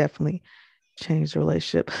can definitely change the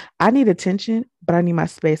relationship. I need attention, but I need my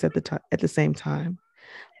space at the time at the same time.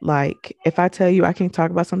 Like if I tell you I can't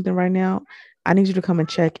talk about something right now, I need you to come and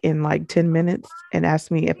check in like 10 minutes and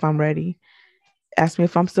ask me if I'm ready. Ask me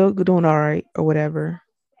if I'm still doing all right or whatever.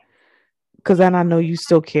 Cause then I know you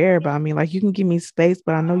still care about me. Like you can give me space,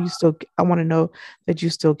 but I know you still I want to know that you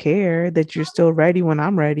still care, that you're still ready when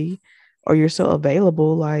I'm ready, or you're still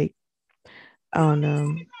available. Like, I don't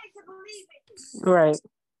know. Right.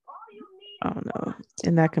 I don't know.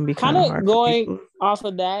 And that can be Kind kind of of hard for going people. off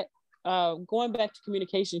of that, going back to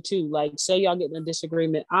communication too. Like, say y'all get in a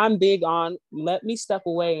disagreement. I'm big on let me step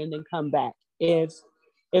away and then come back if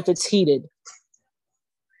it's heated,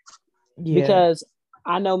 Yeah. because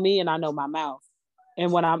I know me and I know my mouth.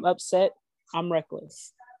 And when I'm upset, I'm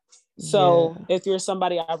reckless. So Yeah. if you're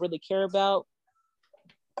somebody I really care about,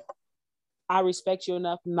 I respect you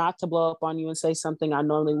enough not to blow up on you and say something I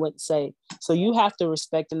normally wouldn't say. So you have to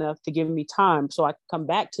respect enough to give me time so I can come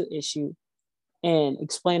back to the issue and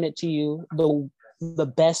explain it to you the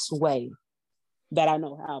best way that I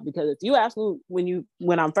know how. Because if you ask me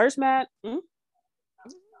when I'm first mad,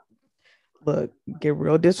 Look, get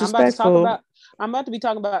real I'm about to talk disrespectful. about I'm about to be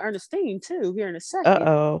talking about Ernestine too here in a second.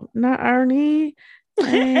 Uh-oh. Not Ernie.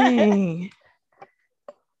 Dang.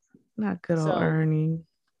 Not good old So Ernie.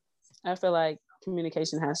 I feel like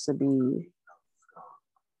communication has to be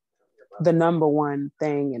the number one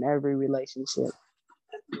thing in every relationship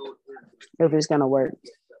if it's gonna work.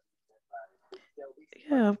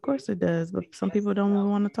 Yeah, of course it does. But some people don't even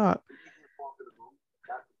want to talk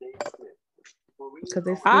because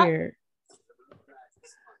they're I scared.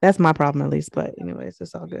 That's my problem, at least. But, anyways,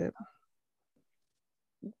 it's all good.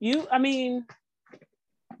 I mean,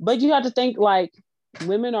 but you have to think like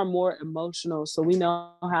women are more emotional, so we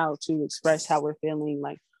know how to express how we're feeling.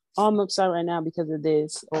 Like, oh, I'm upset right now because of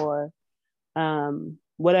this, or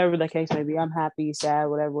whatever the case may be. I'm happy, sad,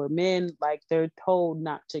 whatever. Where men, like, they're told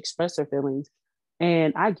not to express their feelings,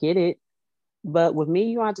 and I get it. But with me,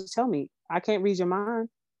 you don't have to tell me. I can't read your mind.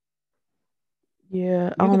 Yeah,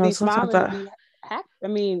 I You don't could know. be Sometimes smiling and I, be happy. I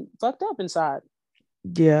mean, fucked up inside.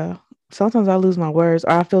 yeah, sometimes I lose my words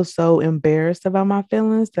or I feel so embarrassed about my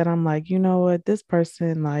feelings that I'm like, you know what, this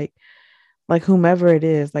person, like whomever it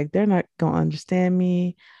is, like they're not gonna understand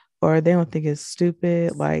me or they don't think it's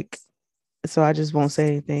stupid. Like, so I just won't say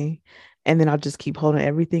anything. And then I'll just keep holding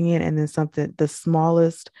everything in. And then something, the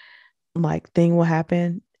smallest like thing will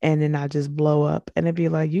happen. And then I just blow up and it'd be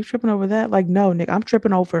like, you tripping over that? Like, no, Nick, I'm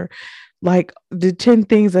tripping over like the 10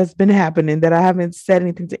 things that's been happening that I haven't said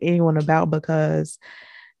anything to anyone about because,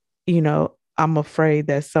 I'm afraid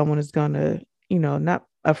that someone is gonna, not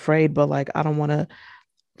afraid, but like I don't want to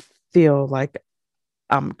feel like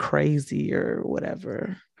I'm crazy or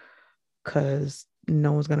whatever because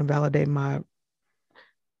no one's gonna validate my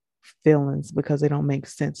feelings because they don't make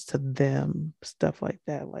sense to them, stuff like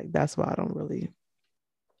that. Like that's why I don't really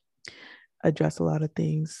address a lot of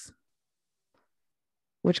things.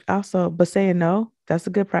 Which also, but saying no, that's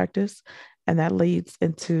a good practice. And that leads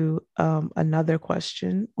into another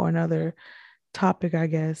question or another topic, I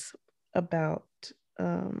guess, about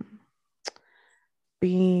um,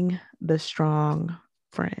 being the strong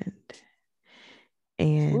friend. Ooh,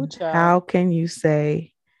 And child. how can you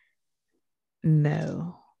say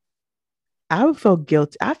no? I would feel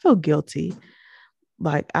guilty. I feel guilty.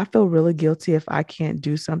 Like, I feel really guilty if I can't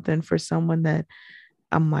do something for someone that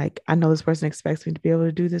I'm like, I know this person expects me to be able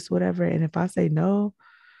to do this, whatever. And if I say no,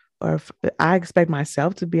 or if I expect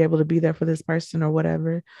myself to be able to be there for this person or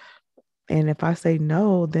whatever. And if I say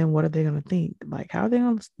no, then what are they going to think? Like, how are they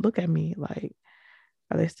going to look at me? Like,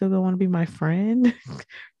 are they still going to want to be my friend? Are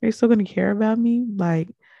they still going to care about me? Like,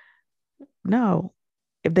 no.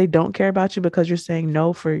 If they don't care about you because you're saying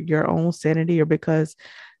no for your own sanity or because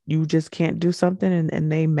you just can't do something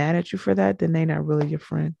and they mad at you for that, then they're not really your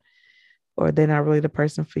friend or they're not really the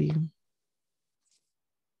person for you.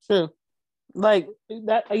 True. Like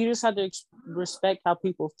that, you just have to respect how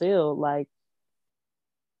people feel. Like,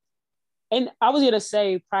 and I was gonna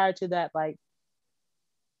say prior to that, like,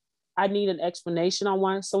 I need an explanation on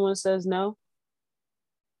why someone says no.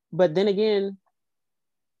 But then again,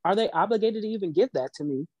 are they obligated to even give that to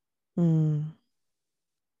me?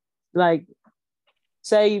 Like,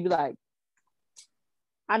 say you be like,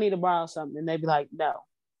 I need to borrow something, and they be like, no.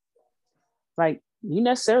 Like, you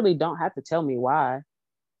necessarily don't have to tell me why.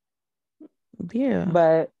 Yeah.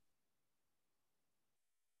 But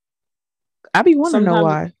I be wanting to know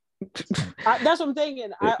why. That's what I'm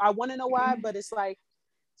thinking. I want to know why, but it's like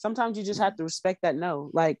sometimes you just have to respect that no.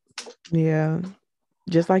 Like, yeah,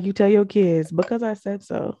 just like you tell your kids, because I said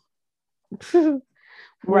so.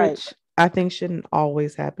 right. Which I think shouldn't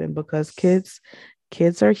always happen, because kids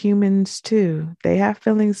are humans too. They have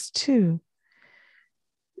feelings too.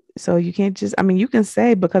 So you can't just, I mean, you can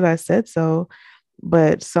say because I said so,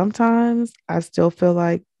 but sometimes I still feel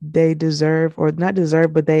like they deserve, or not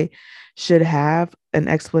deserve, but they should have an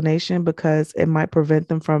explanation, because it might prevent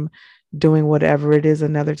them from doing whatever it is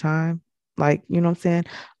another time. Like, you know what I'm saying?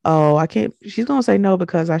 Oh, I can't, she's going to say no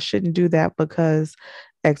because I shouldn't do that because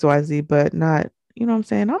XYZ, but not, you know what I'm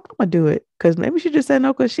saying? I'm going to do it because maybe she just said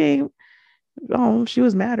no because she ain't, oh, she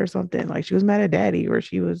was mad or something. Like she was mad at daddy, or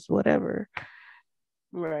she was whatever.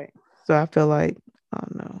 Right. So I feel like, I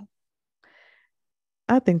don't know.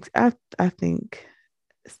 I think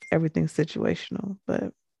everything's situational,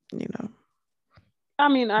 but you know, I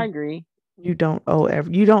mean, I agree. you don't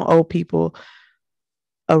owe people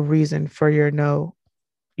a reason for your no.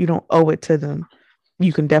 You don't owe it to them.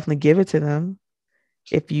 You can definitely give it to them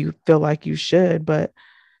if you feel like you should, but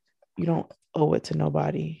you don't owe it to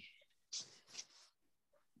nobody.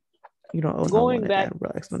 You don't owe no one Going an back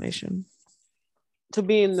explanation. to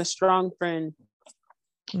being the strong friend,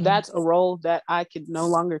 that's a role that I could no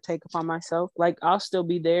longer take upon myself. Like, I'll still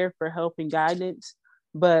be there for help and guidance,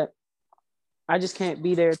 but I just can't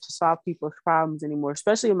be there to solve people's problems anymore,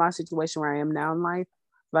 especially in my situation where I am now in life.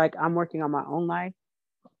 Like, I'm working on my own life.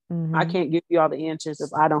 I can't give you all the answers if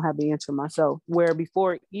I don't have the answer myself. Where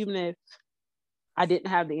before, even if I didn't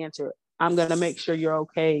have the answer, I'm going to make sure you're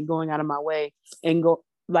okay, going out of my way and go,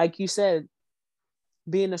 like you said,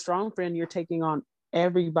 being a strong friend, you're taking on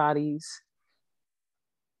everybody's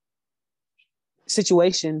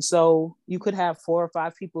situation. So you could have 4 or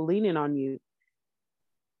 5 people leaning on you.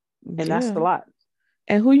 And that's a Yeah. lot.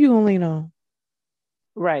 And who you gonna lean on?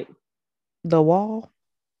 Right. The wall?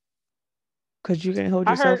 Because you can't hold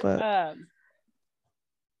yourself up.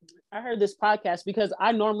 I heard this podcast because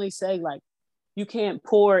I normally say, like, you can't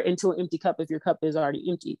pour into an empty cup if your cup is already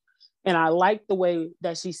empty. And I like the way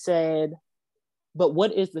that she said, but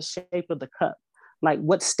what is the shape of the cup? Like,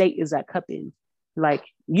 what state is that cup in? Like,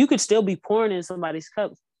 you could still be pouring in somebody's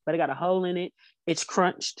cup, but it got a hole in it. It's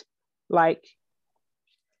crunched. Like,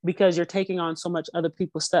 because you're taking on so much other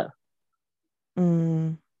people's stuff.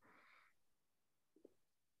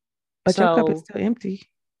 But your cup is still empty.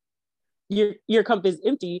 Your cup is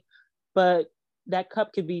empty, but that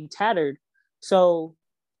cup could be tattered. So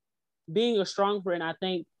being a strong friend, I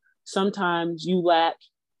think sometimes you lack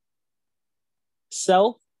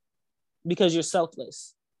self because you're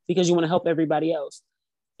selfless, because you want to help everybody else.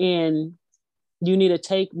 And you need to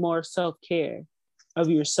take more self-care of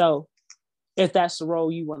yourself if that's the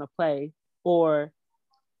role you want to play. Or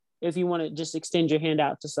if you want to just extend your hand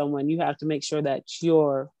out to someone, you have to make sure that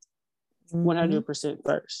you're 100%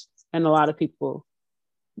 first. And a lot of people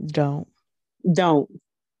don't.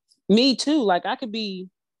 Me too. Like, I could be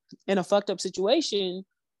in a fucked up situation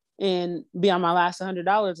and be on my last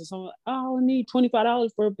 $100, and someone, oh, I need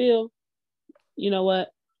 $25 for a bill. You know what?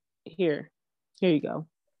 Here you go.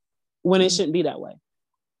 When it shouldn't be that way.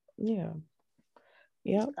 Yeah.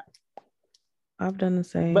 Yep. I've done the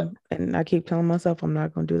same, and I keep telling myself I'm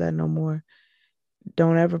not going to do that no more.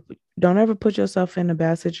 Don't ever put yourself in a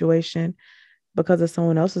bad situation because of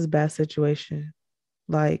someone else's bad situation.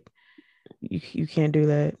 Like, you can't do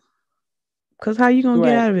that. Because how you gonna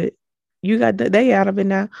get out of it? You got they out of it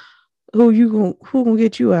now. Who gonna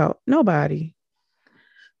get you out? Nobody.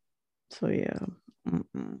 So yeah.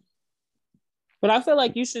 But I feel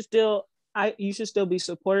like you should still be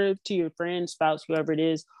supportive to your friend, spouse, whoever it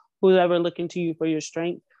is, whoever looking to you for your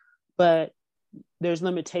strength. But there's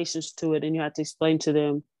limitations to it, and you have to explain to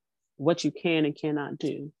them what you can and cannot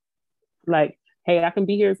do. Like, hey, I can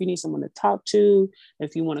be here if you need someone to talk to,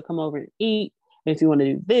 if you want to come over and eat, if you want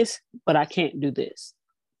to do this, but I can't do this.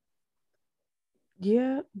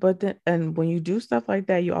 Yeah, but then, and when you do stuff like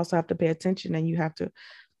that, you also have to pay attention, and you have to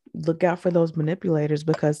look out for those manipulators,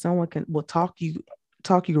 because someone will talk you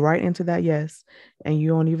right into that yes, and you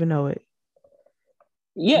don't even know it.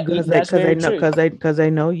 Yeah, that's very true. Because they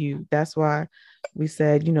know you. That's why we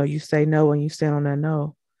said, you say no and you stand on that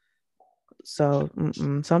no. So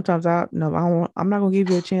sometimes I no, I won't, I'm not gonna give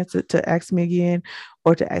you a chance to ask me again,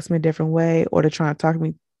 or to ask me a different way, or to try and talk to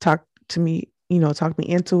me, talk me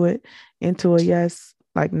into a yes.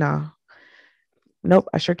 Like, nah, nope,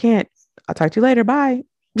 I sure can't. I'll talk to you later. Bye.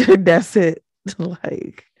 That's it.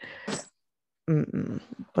 Like,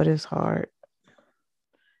 but it's hard.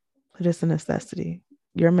 But it's a necessity.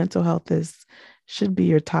 Your mental health should be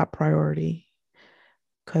your top priority,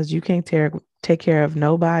 because you can't take care of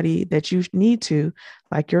nobody that you need to,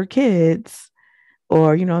 like your kids,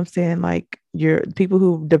 or you know what I'm saying, like your people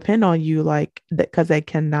who depend on you, like that, because they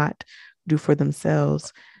cannot do for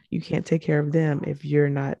themselves. You can't take care of them if you're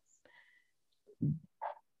not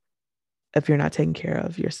taking care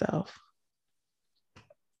of yourself.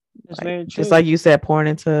 That's Like, very just true. like you said,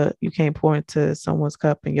 you can't pour into someone's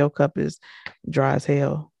cup and your cup is dry as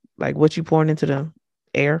hell. Like, what you pouring into them?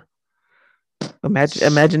 Air?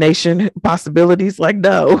 Imagination? Possibilities? Like,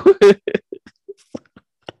 no.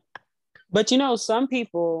 But some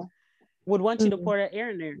people would want you to pour that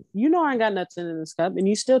air in there. I ain't got nothing in this cup, and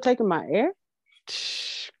you still taking my air?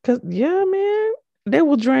 Cause yeah, man, they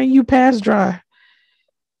will drain you past dry.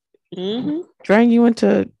 Drain you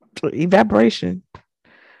into evaporation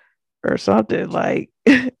or something, like,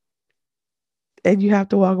 and you have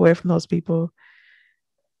to walk away from those people.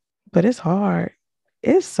 But it's hard.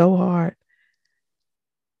 It's so hard.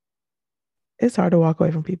 It's hard to walk away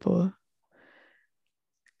from people.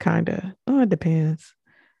 Kinda. Oh, it depends.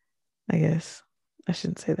 I guess I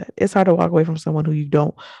shouldn't say that. It's hard to walk away from someone who you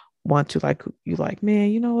don't want to, like. You like, man,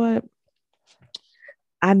 you know what?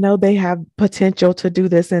 I know they have potential to do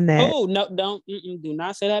this and that. Oh, no, do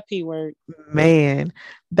not say that P word. Man,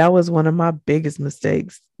 that was one of my biggest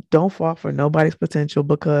mistakes. Don't fall for nobody's potential,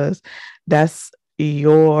 because that's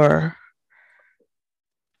your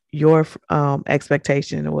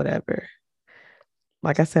expectation or whatever.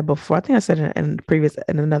 Like I said before, I think I said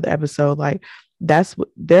in another episode, like, that's what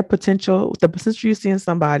their potential, the potential you see in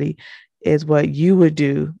somebody is what you would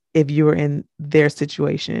do if you were in their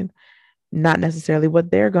situation, not necessarily what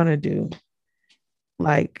they're gonna do.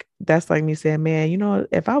 Like, that's like me saying, man,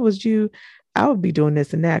 if I was you, I would be doing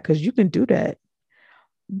this and that, because you can do that.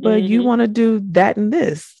 But you want to do that and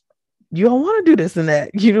this. You don't want to do this and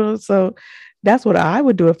that, So that's what I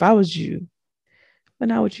would do if I was you. But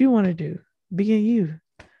not what you want to do. Being you.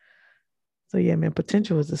 So yeah, man,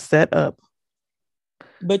 potential is a setup.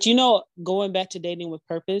 But going back to dating with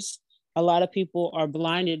purpose, a lot of people are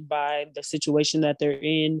blinded by the situation that they're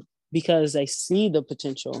in because they see the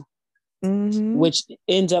potential, which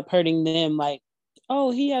ends up hurting them. Like,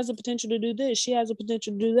 oh, he has the potential to do this. She has the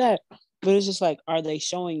potential to do that. But it's just like, are they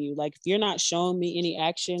showing you? Like, if you're not showing me any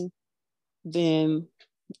action, then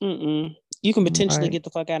you can potentially get the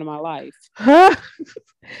fuck out of my life.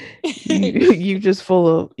 you just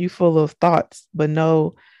full of thoughts, but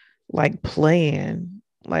no, like, plan.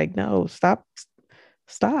 Like, no, stop.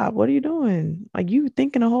 What are you doing? Like, you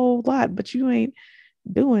thinking a whole lot, but you ain't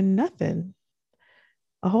doing nothing.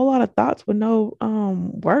 A whole lot of thoughts with no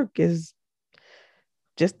work is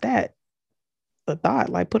just that, a thought.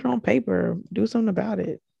 Like, put it on paper, do something about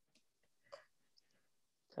it.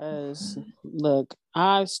 Because look,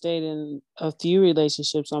 I've stayed in a few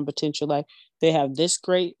relationships on potential. Like, they have this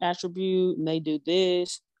great attribute and they do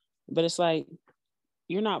this, but it's like,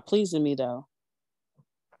 you're not pleasing me though.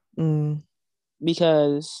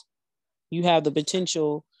 Because you have the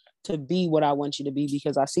potential to be what I want you to be,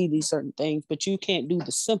 because I see these certain things, but you can't do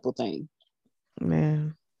the simple thing.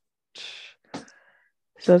 Man.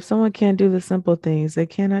 So if someone can't do the simple things, they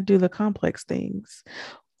cannot do the complex things,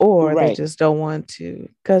 or they just don't want to.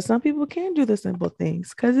 Because some people can do the simple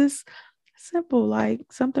things because it's simple, like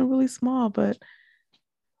something really small, but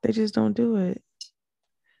they just don't do it.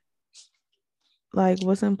 Like,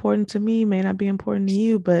 what's important to me may not be important to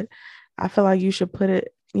you, but I feel like you should put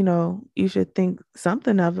it, you should think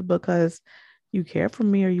something of it because you care for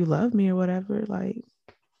me or you love me or whatever. Like,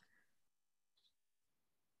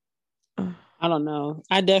 I don't know.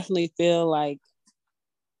 I definitely feel like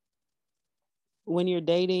when you're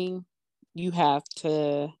dating, you have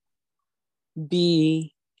to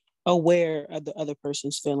be aware of the other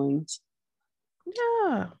person's feelings.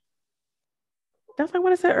 Yeah. That's like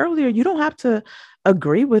what I said earlier. You don't have to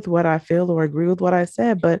agree with what I feel or agree with what I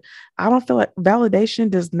said, but I don't feel like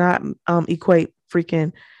validation does not equate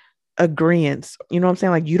freaking agreements. You know what I'm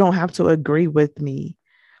saying? Like, you don't have to agree with me,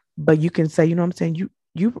 but you can say, you know what I'm saying?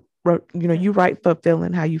 You right for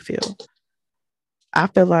feeling how you feel. I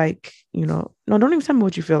feel like, no, don't even tell me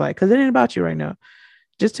what you feel like, because it ain't about you right now.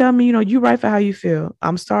 Just tell me, you right for how you feel.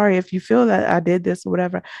 I'm sorry if you feel that I did this or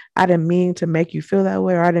whatever. I didn't mean to make you feel that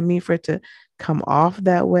way, or I didn't mean for it to come off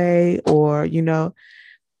that way, or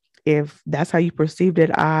if that's how you perceived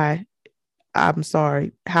it, I'm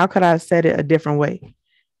sorry. How could I have said it a different way?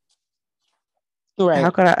 Right.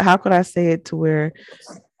 How could I say it to where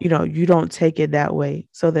you don't take it that way,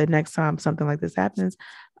 so that next time something like this happens,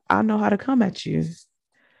 I know how to come at you.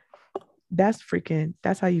 That's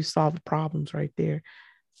how you solve problems right there.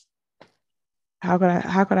 How could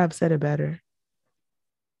I have said it better?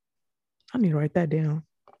 I need to write that down.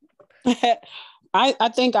 I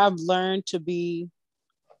think I've learned to be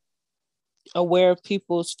aware of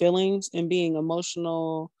people's feelings and being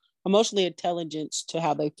emotionally intelligent to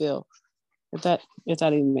how they feel. If that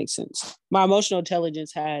even makes sense. My emotional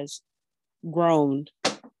intelligence has grown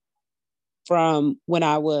from when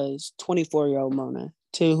I was 24-year-old Mona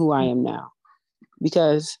to who I am now.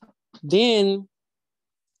 Because then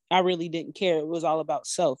I really didn't care. It was all about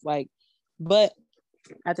self. But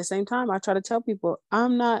at the same time, I try to tell people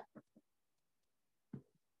I'm not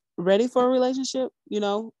ready for a relationship.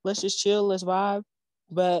 Let's just chill, let's vibe.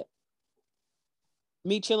 But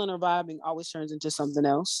me chilling or vibing always turns into something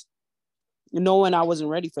else. Knowing I wasn't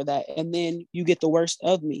ready for that. And then you get the worst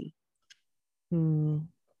of me.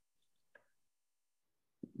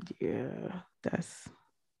 Yeah, that's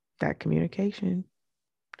that communication.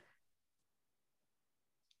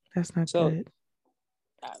 That's not So, good.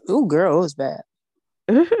 oh, girl, it was bad.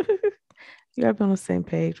 You gotta be on the same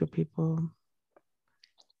page with people.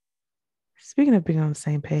 Speaking of being on the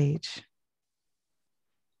same page,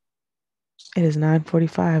 it is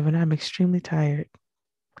 9:45 and I'm extremely tired.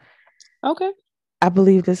 Okay. I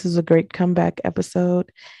believe this is a great comeback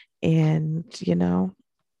episode. And,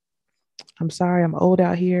 I'm sorry I'm old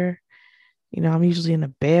out here. I'm usually in the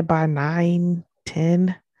bed by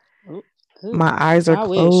 9:10. Ooh, My eyes are I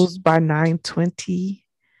wish. closed by 9:20.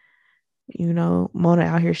 Mona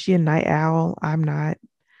out here, she a night owl. I'm not.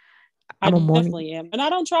 I I'm a morning. definitely am. And I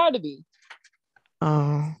don't try to be.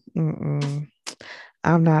 Oh,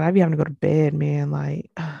 I'm not. I be having to go to bed, man.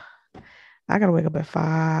 Like, I gotta wake up at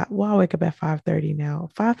 5. Well, I wake up at 5:30 now.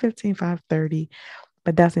 5:15, 5:30.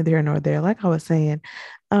 But that's neither here nor there. Like I was saying,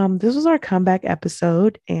 this was our comeback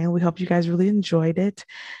episode, and we hope you guys really enjoyed it.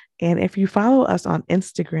 And if you follow us on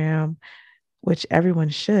Instagram, which everyone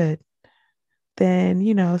should, then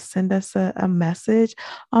send us a message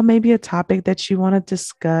on maybe a topic that you want to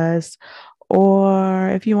discuss, or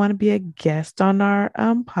if you want to be a guest on our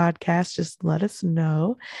podcast, just let us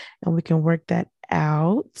know and we can work that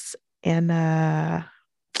out. And yeah,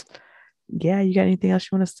 you got anything else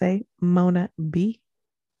you want to say, Mona B?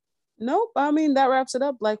 Nope. I mean, that wraps it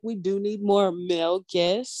up. Like, we do need more male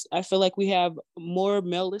guests. I feel like we have more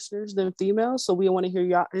male listeners than females. So we want to hear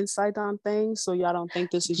y'all insight on things. So y'all don't think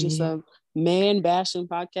this is just Yeah. a man bashing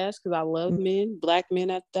podcast, because I love men, Black men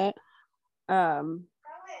at that. Um,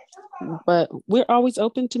 but we're always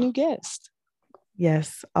open to new guests.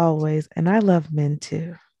 Yes, always. And I love men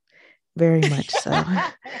too. Very much so.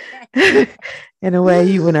 In a way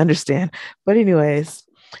you would understand. But anyways,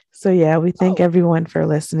 so yeah, we thank everyone for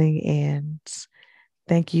listening, and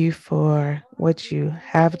thank you for what you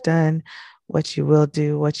have done, what you will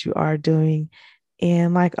do, what you are doing.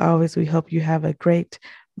 And like always, we hope you have a great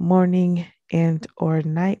morning and or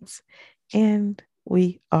night. And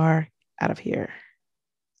we are out of here.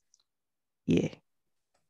 Yeah.